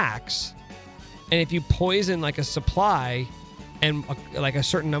in packs, and if you poison, like, a supply and, like, a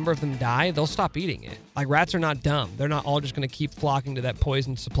certain number of them die, they'll stop eating it. Like, rats are not dumb. They're not all just going to keep flocking to that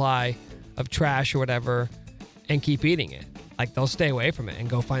poisoned supply of trash or whatever and keep eating it. Like, they'll stay away from it and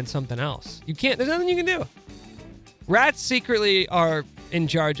go find something else. There's nothing you can do. Rats secretly are in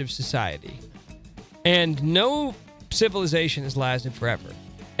charge of society. And no civilization has lasted forever.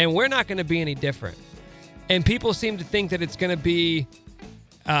 And we're not going to be any different. And people seem to think that it's going to be,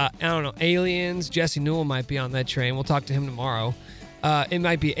 aliens. Jesse Newell might be on that train. We'll talk to him tomorrow. It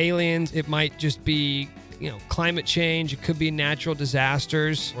might be aliens. It might just be, climate change. It could be natural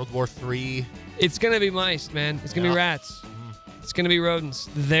disasters. World War III. It's going to be mice, man. It's going to be rats. It's going to be rodents.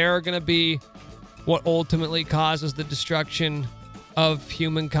 They're going to be what ultimately causes the destruction of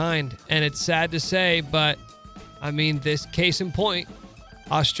humankind. And it's sad to say, but, this case in point,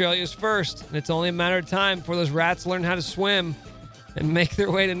 Australia's first. And it's only a matter of time before those rats learn how to swim and make their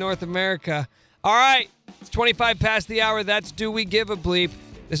way to North America. All right. It's 25 past the hour. That's Do We Give a Bleep?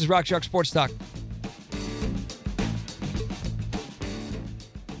 This is Rock Chalk Sports Talk.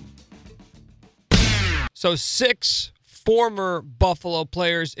 So 6 former Buffalo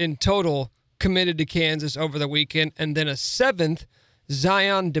players in total committed to Kansas over the weekend, and then a 7th,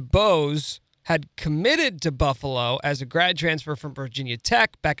 Zion DeBose, had committed to Buffalo as a grad transfer from Virginia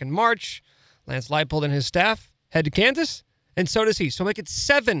Tech back in March. Lance Leipold and his staff head to Kansas, and so does he. So make it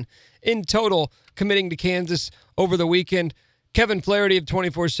 7 in total committing to Kansas over the weekend. Kevin Flaherty of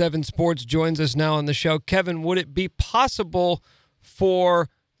 24/7 Sports joins us now on the show. Kevin, would it be possible for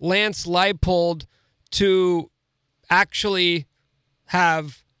Lance Leipold to actually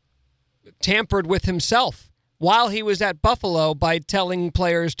have tampered with himself while he was at Buffalo by telling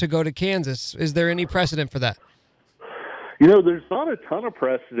players to go to Kansas? Is there any precedent for that? There's not a ton of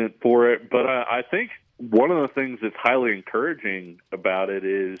precedent for it, but I think one of the things that's highly encouraging about it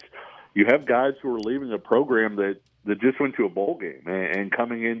is you have guys who are leaving a program that just went to a bowl game and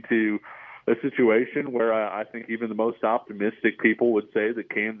coming into a situation where I think even the most optimistic people would say that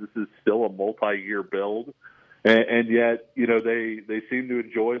Kansas is still a multi-year build. And yet, they seem to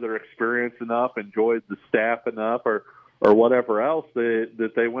enjoy their experience enough, enjoyed the staff enough, or whatever else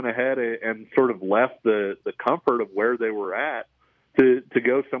that they went ahead and sort of left the comfort of where they were at to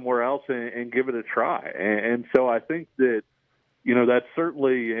go somewhere else and give it a try. And so I think that, that's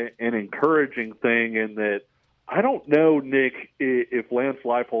certainly an encouraging thing in that I don't know, Nick, if Lance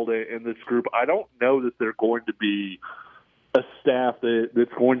Leipold and this group, I don't know that they're going to be a staff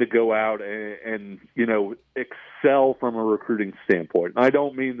that's going to go out and excel from a recruiting standpoint. And I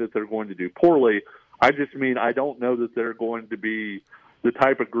don't mean that they're going to do poorly. I just mean I don't know that they're going to be the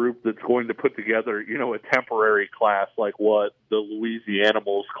type of group that's going to put together, a temporary class like what the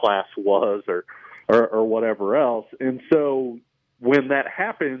Louisianimals class was or whatever else. And so when that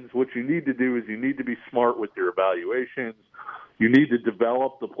happens, what you need to do is you need to be smart with your evaluations. You need to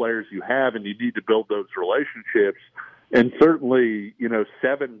develop the players you have, and you need to build those relationships. And certainly,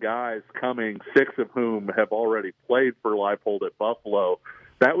 7 guys coming, 6 of whom have already played for Leipold at Buffalo,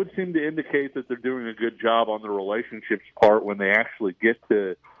 that would seem to indicate that they're doing a good job on the relationships part when they actually get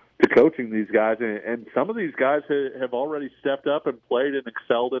to coaching these guys. And some of these guys have already stepped up and played and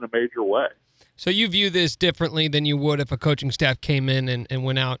excelled in a major way. So you view this differently than you would if a coaching staff came in and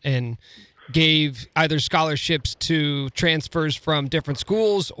went out and gave either scholarships to transfers from different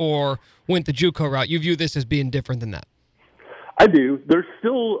schools or went the JUCO route. You view this as being different than that. I do. There's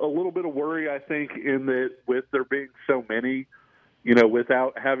still a little bit of worry, I think, in that with there being so many,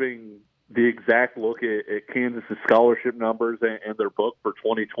 without having the exact look at Kansas's scholarship numbers and their book for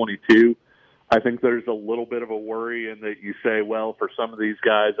 2022. I think there's a little bit of a worry in that you say, well, for some of these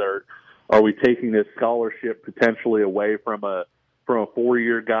guys, are we taking this scholarship potentially away from a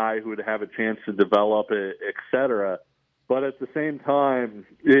 4-year guy who would have a chance to develop it, et cetera? But at the same time,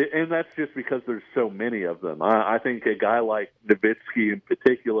 and that's just because there's so many of them. I think a guy like Nowitzki in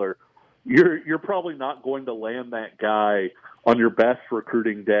particular, you're probably not going to land that guy on your best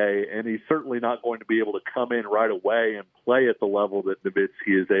recruiting day, and he's certainly not going to be able to come in right away and play at the level that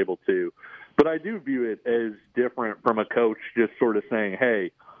Nowitzki is able to. But I do view it as different from a coach just sort of saying,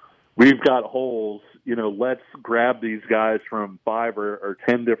 hey, we've got holes, let's grab these guys from 5 or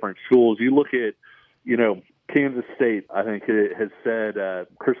 10 different schools. You look at, Kansas State, I think it has said,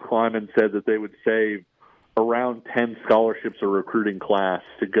 Chris Kleiman said that they would save around 10 scholarships a recruiting class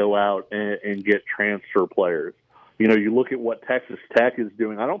to go out and get transfer players. You look at what Texas Tech is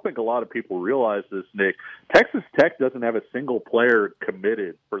doing. I don't think a lot of people realize this, Nick. Texas Tech doesn't have a single player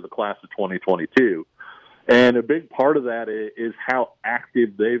committed for the class of 2022. And a big part of that is how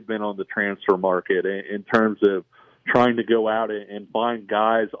active they've been on the transfer market in terms of trying to go out and find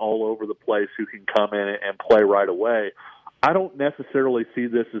guys all over the place who can come in and play right away. I don't necessarily see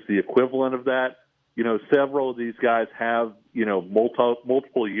this as the equivalent of that. Several of these guys have,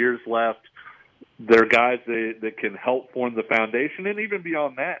 multiple years left. They're guys that can help form the foundation. And even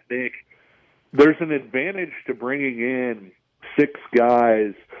beyond that, Nick, there's an advantage to bringing in 6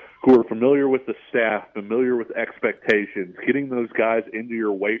 guys who are familiar with the staff, familiar with expectations, getting those guys into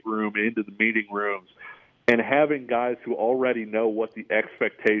your weight room, into the meeting rooms, and having guys who already know what the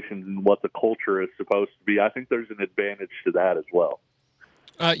expectations and what the culture is supposed to be. I think there's an advantage to that as well.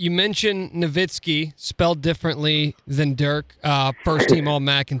 You mentioned Nowitzki, spelled differently than Dirk, first-team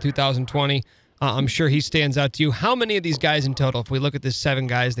All-MAC in 2020. I'm sure he stands out to you. How many of these guys in total, if we look at the 7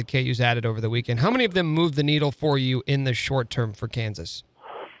 guys that KU's added over the weekend, how many of them moved the needle for you in the short term for Kansas?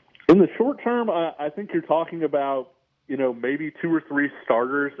 In the short term, I think you're talking about, maybe 2 or 3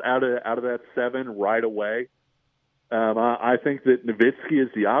 starters out of that 7 right away. I think that Nowitzki is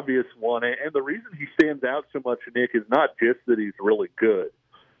the obvious one, and the reason he stands out so much, Nick, is not just that he's really good,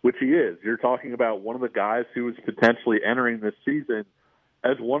 which he is. You're talking about one of the guys who is potentially entering this season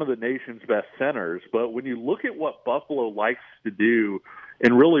as one of the nation's best centers. But when you look at what Buffalo likes to do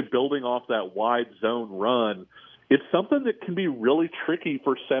and really building off that wide zone run, it's something that can be really tricky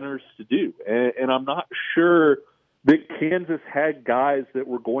for centers to do. And I'm not sure that Kansas had guys that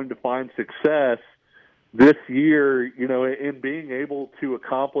were going to find success this year, in being able to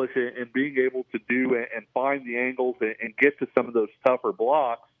accomplish it and being able to do and find the angles and get to some of those tougher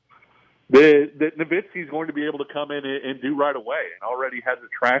blocks that Nowitzki is going to be able to come in and do right away, and already has a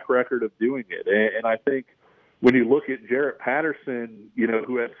track record of doing it. And I think when you look at Jarrett Patterson,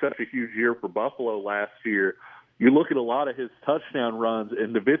 who had such a huge year for Buffalo last year, you look at a lot of his touchdown runs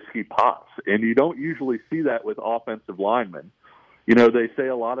and Nowitzki pops, and you don't usually see that with offensive linemen. They say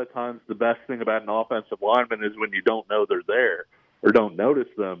a lot of times the best thing about an offensive lineman is when you don't know they're there or don't notice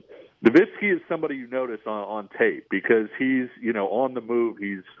them. Nowitzki is somebody you notice on tape because he's, on the move.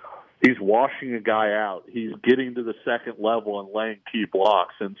 He's washing a guy out. He's getting to the second level and laying key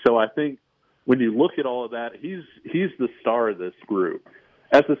blocks. And so I think when you look at all of that, he's the star of this group.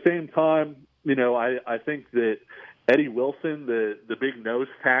 At the same time, I think that Eddie Wilson, the big nose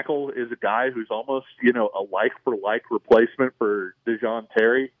tackle, is a guy who's almost, a like-for-like replacement for DeJoun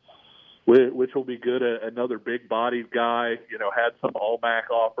Terry, which will be good. Another big-bodied guy, had some All-MAC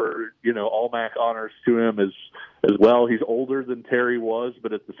All-MAC honors to him as well. He's older than Terry was,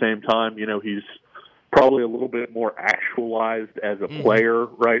 but at the same time, he's probably a little bit more actualized as a player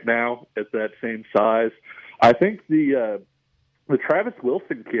right now at that same size. I think the Travis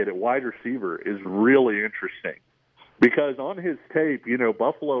Wilson kid at wide receiver is really interesting because on his tape,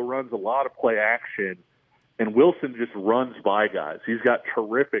 Buffalo runs a lot of play action, and Wilson just runs by guys. He's got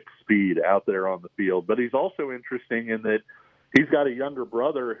terrific speed out there on the field, but he's also interesting in that he's got a younger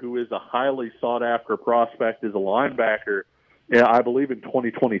brother who is a highly sought-after prospect as a linebacker, I believe in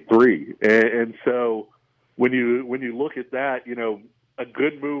 2023. And so when you look at that, a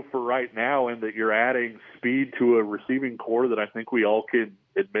good move for right now, and that you're adding speed to a receiving core that I think we all can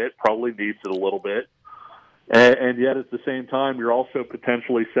admit probably needs it a little bit. And yet at the same time, you're also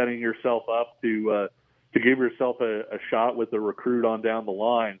potentially setting yourself up to give yourself a shot with a recruit on down the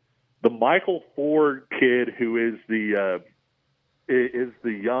line. the Michael Ford kid, who is the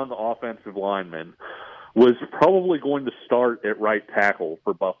young offensive lineman, was probably going to start at right tackle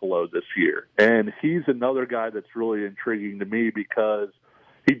for Buffalo this year. And he's another guy that's really intriguing to me because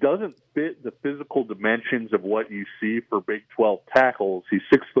he doesn't fit the physical dimensions of what you see for Big 12 tackles. He's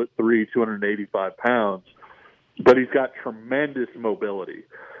 6'3", 285 pounds, but he's got tremendous mobility.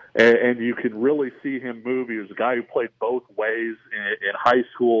 And you can really see him move. He was a guy who played both ways in high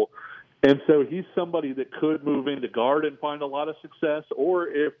school. And so he's somebody that could move into guard and find a lot of success, or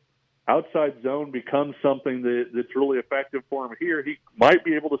if outside zone becomes something that's really effective for him here, he might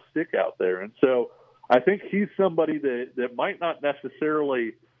be able to stick out there. And so I think he's somebody that might not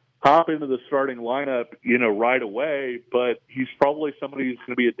necessarily hop into the starting lineup, right away, but he's probably somebody who's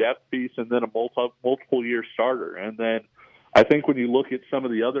going to be a depth piece and then a multiple year starter. And then I think when you look at some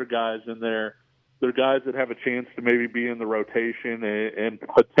of the other guys in there, they're guys that have a chance to maybe be in the rotation and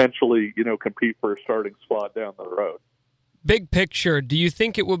potentially, compete for a starting spot down the road. Big picture, do you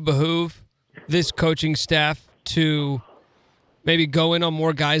think it would behoove this coaching staff to maybe go in on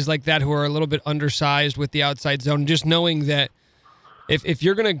more guys like that who are a little bit undersized with the outside zone, just knowing that if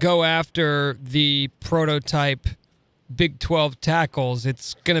you're going to go after the prototype Big 12 tackles,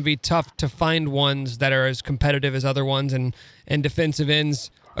 it's going to be tough to find ones that are as competitive as other ones and defensive ends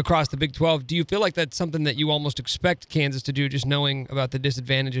across the Big 12. Do you feel like that's something that you almost expect Kansas to do, just knowing about the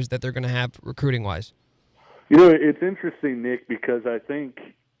disadvantages that they're going to have recruiting-wise? It's interesting, Nick, because I think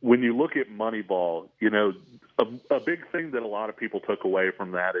when you look at Moneyball, a big thing that a lot of people took away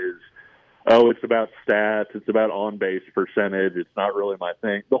from that is, it's about stats, it's about on-base percentage, it's not really my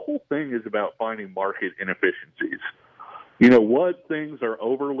thing. The whole thing is about finding market inefficiencies. What things are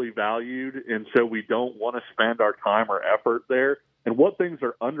overly valued, and so we don't want to spend our time or effort there, and what things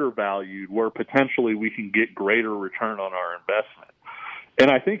are undervalued where potentially we can get greater return on our investment. And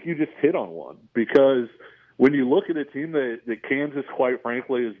I think you just hit on one, because when you look at a team that Kansas, quite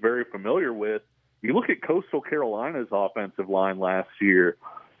frankly, is very familiar with, you look at Coastal Carolina's offensive line last year,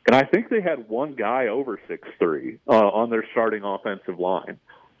 and I think they had one guy over 6'3" on their starting offensive line.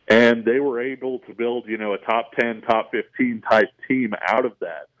 And they were able to build, a top 10, top 15 type team out of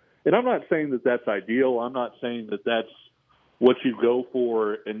that. And I'm not saying that that's ideal. I'm not saying that that's what you go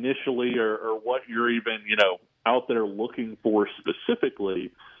for initially or what you're even, out there looking for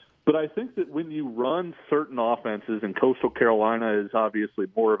specifically. But I think that when you run certain offenses, and Coastal Carolina is obviously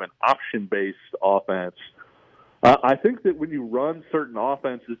more of an option-based offense, I think that when you run certain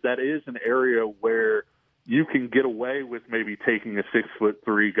offenses, that is an area where you can get away with maybe taking a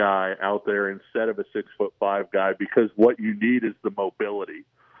 6'3" guy out there instead of a 6'5" guy, because what you need is the mobility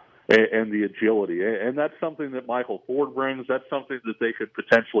and the agility. And that's something that Michael Ford brings. That's something that they could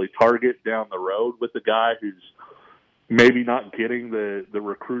potentially target down the road with a guy who's maybe not getting the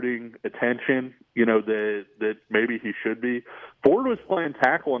recruiting attention, that maybe he should be. Ford was playing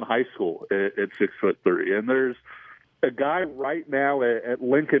tackle in high school at 6'3", and there's a guy right now at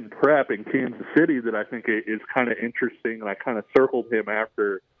Lincoln Prep in Kansas City that I think is kind of interesting, and I kind of circled him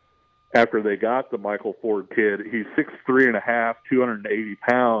after they got the Michael Ford kid. He's 6'3.5", 280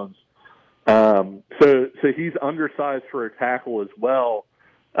 pounds. So he's undersized for a tackle as well.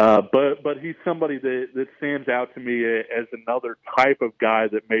 But he's somebody that stands out to me as another type of guy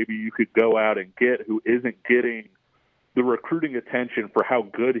that maybe you could go out and get, who isn't getting the recruiting attention for how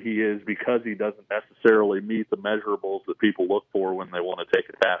good he is because he doesn't necessarily meet the measurables that people look for when they want to take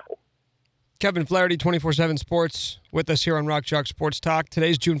a tackle. Kevin Flaherty, 24/7 Sports, with us here on Rock Chalk Sports Talk.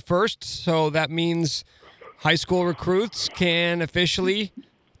 Today's June 1st, so that means high school recruits can officially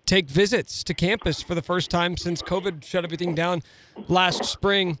take visits to campus for the first time since COVID shut everything down last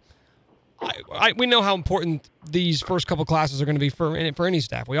spring. We know how important these first couple classes are going to be for any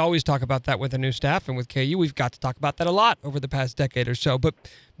staff. We always talk about that with a new staff, and with KU, we've got to talk about that a lot over the past decade or so. But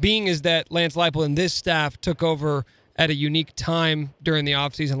being is that Lance Leipold and this staff took over at a unique time during the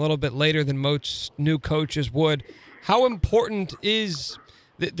offseason, a little bit later than most new coaches would, how important is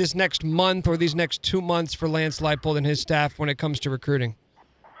this next month or these next 2 months for Lance Leipold and his staff when it comes to recruiting?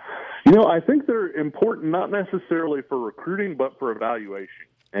 I think they're important not necessarily for recruiting, but for evaluation.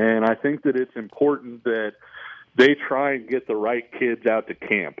 And I think that it's important that they try and get the right kids out to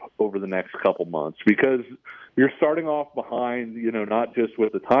camp over the next couple months, because you're starting off behind, not just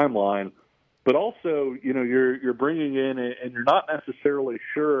with the timeline, but also, you're bringing in and you're not necessarily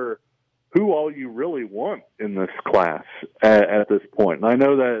sure who all you really want in this class at this point. And I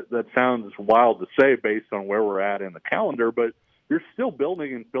know that sounds wild to say based on where we're at in the calendar, but you're still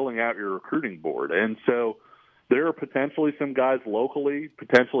building and filling out your recruiting board. And so there are potentially some guys locally,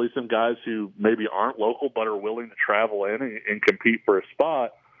 potentially some guys who maybe aren't local but are willing to travel in and compete for a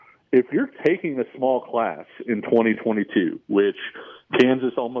spot. if you're taking a small class in 2022, which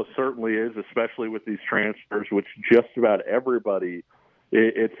Kansas almost certainly is, especially with these transfers, which just about everybody,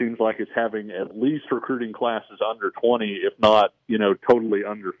 it seems like is having at least recruiting classes under 20, if not, totally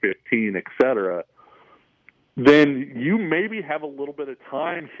under 15, et cetera, then you maybe have a little bit of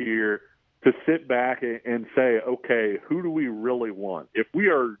time here to sit back and say, okay, who do we really want? If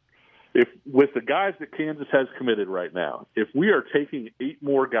with the guys that Kansas has committed right now, if we are taking 8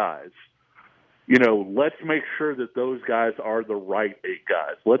 more guys, let's make sure that those guys are the right 8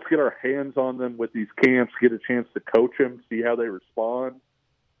 guys. Let's get our hands on them with these camps, get a chance to coach them, see how they respond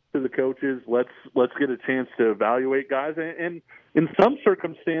to the coaches. Let's get a chance to evaluate guys. And in some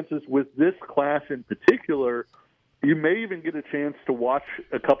circumstances with this class in particular, you may even get a chance to watch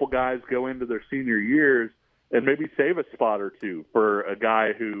a couple guys go into their senior years and maybe save a spot or two for a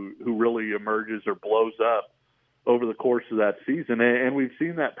guy who really emerges or blows up over the course of that season. And we've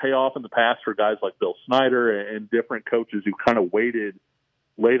seen that pay off in the past for guys like Bill Snyder and different coaches who kind of waited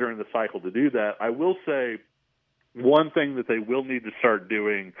later in the cycle to do that. I will say one thing that they will need to start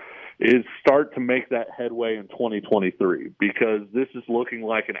doing is start to make that headway in 2023, because this is looking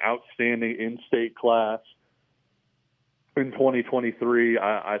like an outstanding in-state class in 2023.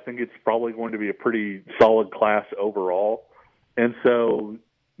 I think it's probably going to be a pretty solid class overall. And so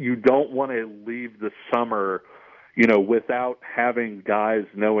you don't want to leave the summer, without having guys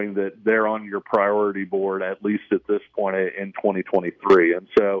knowing that they're on your priority board, at least at this point in 2023. And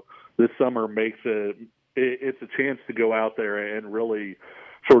so this summer makes it's a chance to go out there and really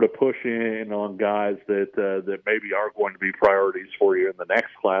sort of push in on guys that maybe are going to be priorities for you in the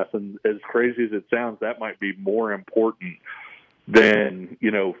next class. And as crazy as it sounds, that might be more important than,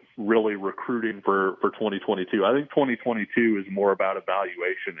 really recruiting for 2022. I think 2022 is more about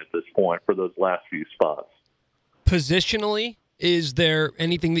evaluation at this point for those last few spots. Positionally, is there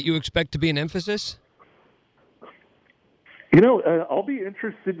anything that you expect to be an emphasis? I'll be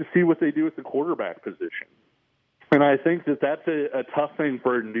interested to see what they do at the quarterback position. And I think that's a tough thing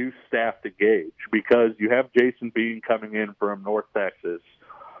for a new staff to gauge, because you have Jason Bean coming in from North Texas.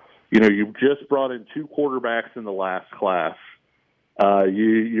 You've just brought in 2 quarterbacks in the last class.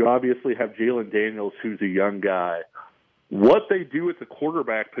 You obviously have Jalen Daniels, who's a young guy. What they do at the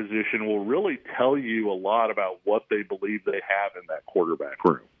quarterback position will really tell you a lot about what they believe they have in that quarterback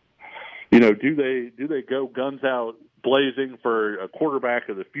room. Do they go guns out blazing for a quarterback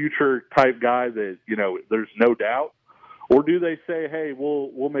of the future type guy that, there's no doubt? Or do they say, hey,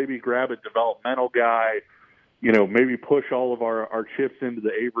 we'll maybe grab a developmental guy, maybe push all of our chips into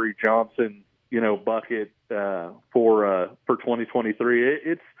the Avery Johnson, bucket for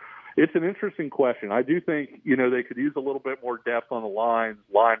 2023? It's an interesting question. I do think, they could use a little bit more depth on the lines,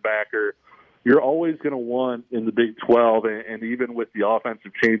 linebacker. You're always going to want in the Big 12, and even with the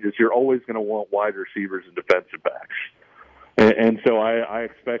offensive changes, you're always going to want wide receivers and defensive backs. And so I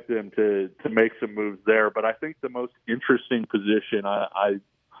expect them to make some moves there. But I think the most interesting position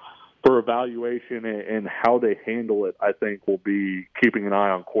for evaluation and how they handle it, I think, will be keeping an eye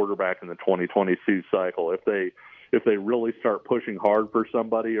on quarterback in the 2022 cycle. If they really start pushing hard for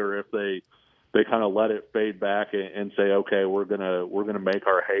somebody, or if they kind of let it fade back and say, okay, we're gonna make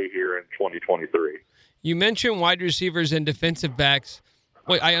our hay here in 2023. You mentioned wide receivers and defensive backs.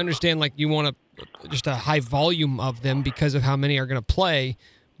 Well, I understand, you want just a high volume of them because of how many are going to play,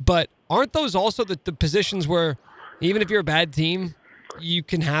 but aren't those also the positions where even if you're a bad team, you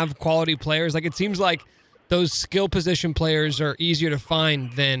can have quality players? It seems like those skill position players are easier to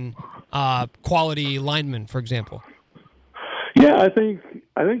find than quality linemen, for example. Yeah, I think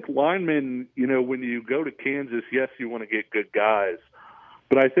linemen, when you go to Kansas, yes, you want to get good guys,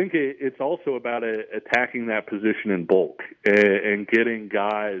 but I think it's also about attacking that position in bulk and getting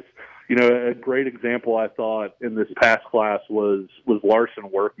guys. A great example I thought in this past class was Larson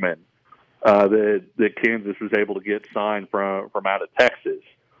Workman, that Kansas was able to get signed from out of Texas.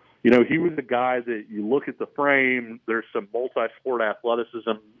 He was a guy that you look at the frame, there's some multi-sport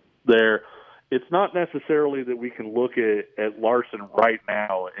athleticism there. It's not necessarily that we can look at Larson right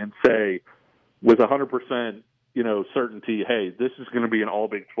now and say with 100%, certainty, hey, this is going to be an all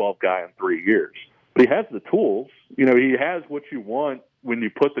Big 12 guy in 3 years. But he has the tools. He has what you want when you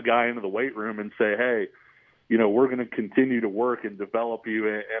put the guy into the weight room and say, hey, we're going to continue to work and develop you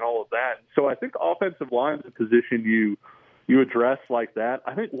and all of that. So I think offensive line is a position you address like that.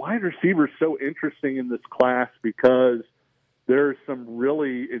 I think wide receiver is so interesting in this class because there's some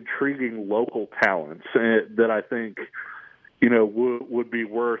really intriguing local talents that I think, would be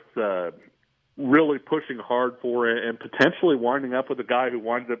worth really pushing hard for it, and potentially winding up with a guy who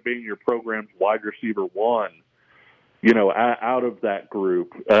winds up being your program's wide receiver 1 out of that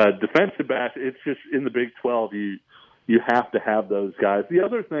group. Defensive backs, it's just in the Big 12, you have to have those guys. The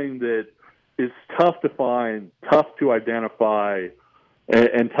other thing that is tough to find, tough to identify,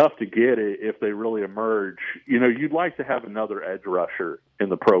 and tough to get it if they really emerge, you'd like to have another edge rusher in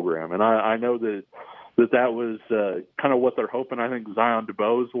the program. And I know that was kind of what they're hoping. I think Zion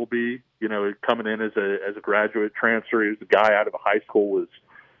DeBose will be, coming in as a graduate transfer. He was a guy out of high school, was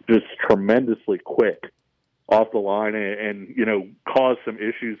just tremendously quick off the line and caused some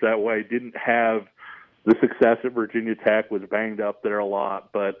issues that way. Didn't have the success at Virginia Tech, was banged up there a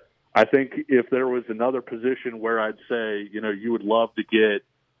lot. But I think if there was another position where I'd say, you would love to get,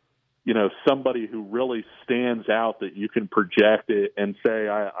 somebody who really stands out that you can project it and say,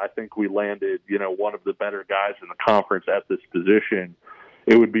 I think we landed, one of the better guys in the conference at this position,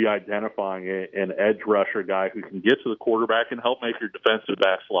 it would be identifying an edge rusher guy who can get to the quarterback and help make your defensive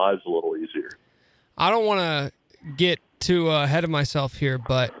backs' lives a little easier. I don't want to get too ahead of myself here,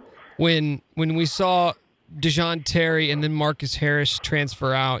 but when we saw Dejon Terry and then Marcus Harris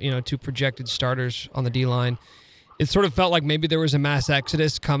transfer out, two projected starters on the D-line, it sort of felt like maybe there was a mass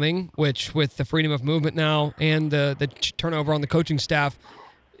exodus coming, which with the freedom of movement now and the turnover on the coaching staff,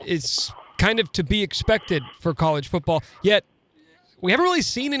 it's kind of to be expected for college football. Yet we haven't really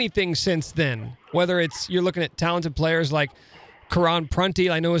seen anything since then, whether it's you're looking at talented players like Karan Prunty,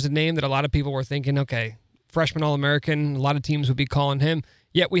 I know is a name that a lot of people were thinking, okay, freshman All-American, a lot of teams would be calling him.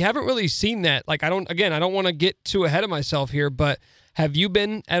 Yet we haven't really seen that. Like, I don't want to get too ahead of myself here, but have you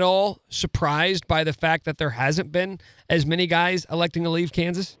been at all surprised by the fact that there hasn't been as many guys electing to leave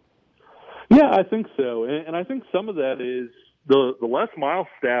Kansas? Yeah, I think so. And I think some of that is the Les Miles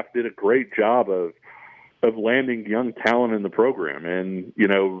staff did a great job of landing young talent in the program. And,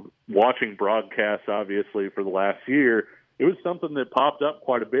 watching broadcasts, obviously, for the last year, it was something that popped up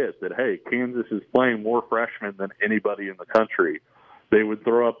quite a bit that, hey, Kansas is playing more freshmen than anybody in the country. They would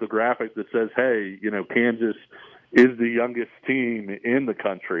throw up the graphic that says, hey, Kansas is the youngest team in the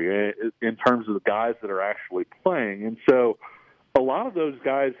country in terms of the guys that are actually playing. And so a lot of those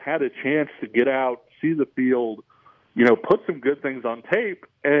guys had a chance to get out, see the field, put some good things on tape,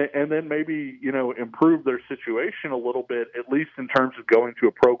 and then maybe, improve their situation a little bit, at least in terms of going to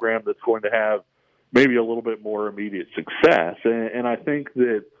a program that's going to have maybe a little bit more immediate success. And I think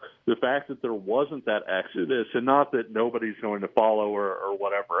that the fact that there wasn't that exodus, and not that nobody's going to follow or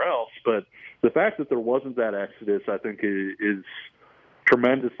whatever else, but the fact that there wasn't that exodus, I think is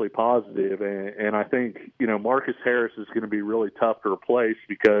tremendously positive. And I think, Marcus Harris is going to be really tough to replace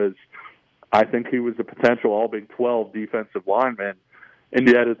because I think he was a potential all Big 12 defensive lineman. And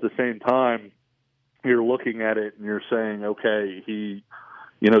yet at the same time, you're looking at it and you're saying, okay,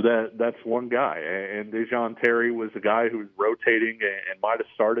 that's one guy. And Dejon Terry was a guy who was rotating and might have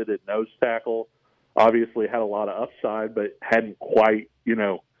started at nose tackle. Obviously had a lot of upside, but hadn't quite,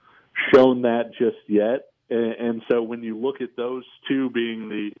 shown that just yet. And so when you look at those two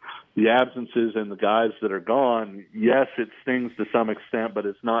being the absences and the guys that are gone, yes, it stings to some extent, but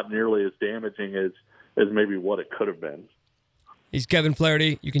it's not nearly as damaging as maybe what it could have been. He's Kevin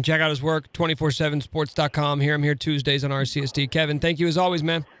Flaherty. You can check out his work, 247sports.com. Hear him here Tuesdays on RCST. Kevin, thank you as always,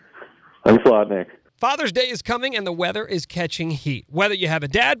 man. Thanks a lot, Nick. Father's Day is coming and the weather is catching heat. Whether you have a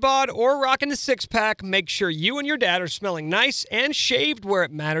dad bod or rocking the six-pack, make sure you and your dad are smelling nice and shaved where it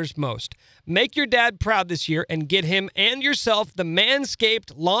matters most. Make your dad proud this year and get him and yourself the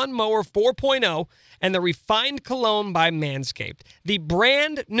Manscaped Lawnmower 4.0 and the Refined Cologne by Manscaped. The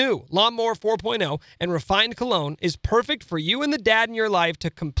brand new Lawnmower 4.0 and Refined Cologne is perfect for you and the dad in your life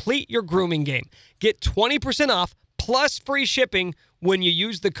to complete your grooming game. Get 20% off plus free shipping when you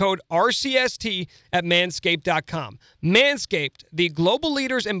use the code RCST at manscaped.com. Manscaped, the global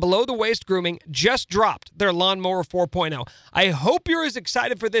leaders in below-the-waist grooming, just dropped their Lawnmower 4.0. I hope you're as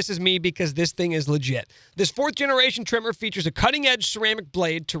excited for this as me because this thing is legit. This fourth-generation trimmer features a cutting-edge ceramic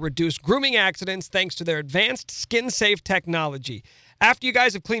blade to reduce grooming accidents thanks to their advanced skin-safe technology. After you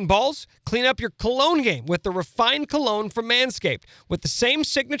guys have cleaned balls, clean up your cologne game with the Refined Cologne from Manscaped. With the same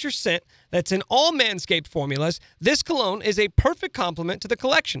signature scent that's in all Manscaped formulas, this cologne is a perfect complement to the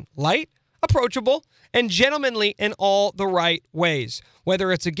collection. Light, approachable, and gentlemanly in all the right ways.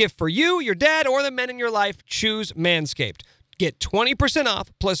 Whether it's a gift for you, your dad, or the men in your life, choose Manscaped. Get 20%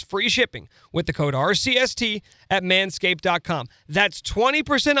 off plus free shipping with the code RCST at manscaped.com. That's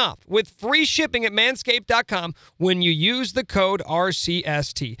 20% off with free shipping at manscaped.com when you use the code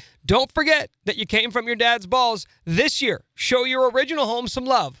RCST. Don't forget that you came from your dad's balls. This year, show your original home some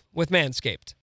love with Manscaped.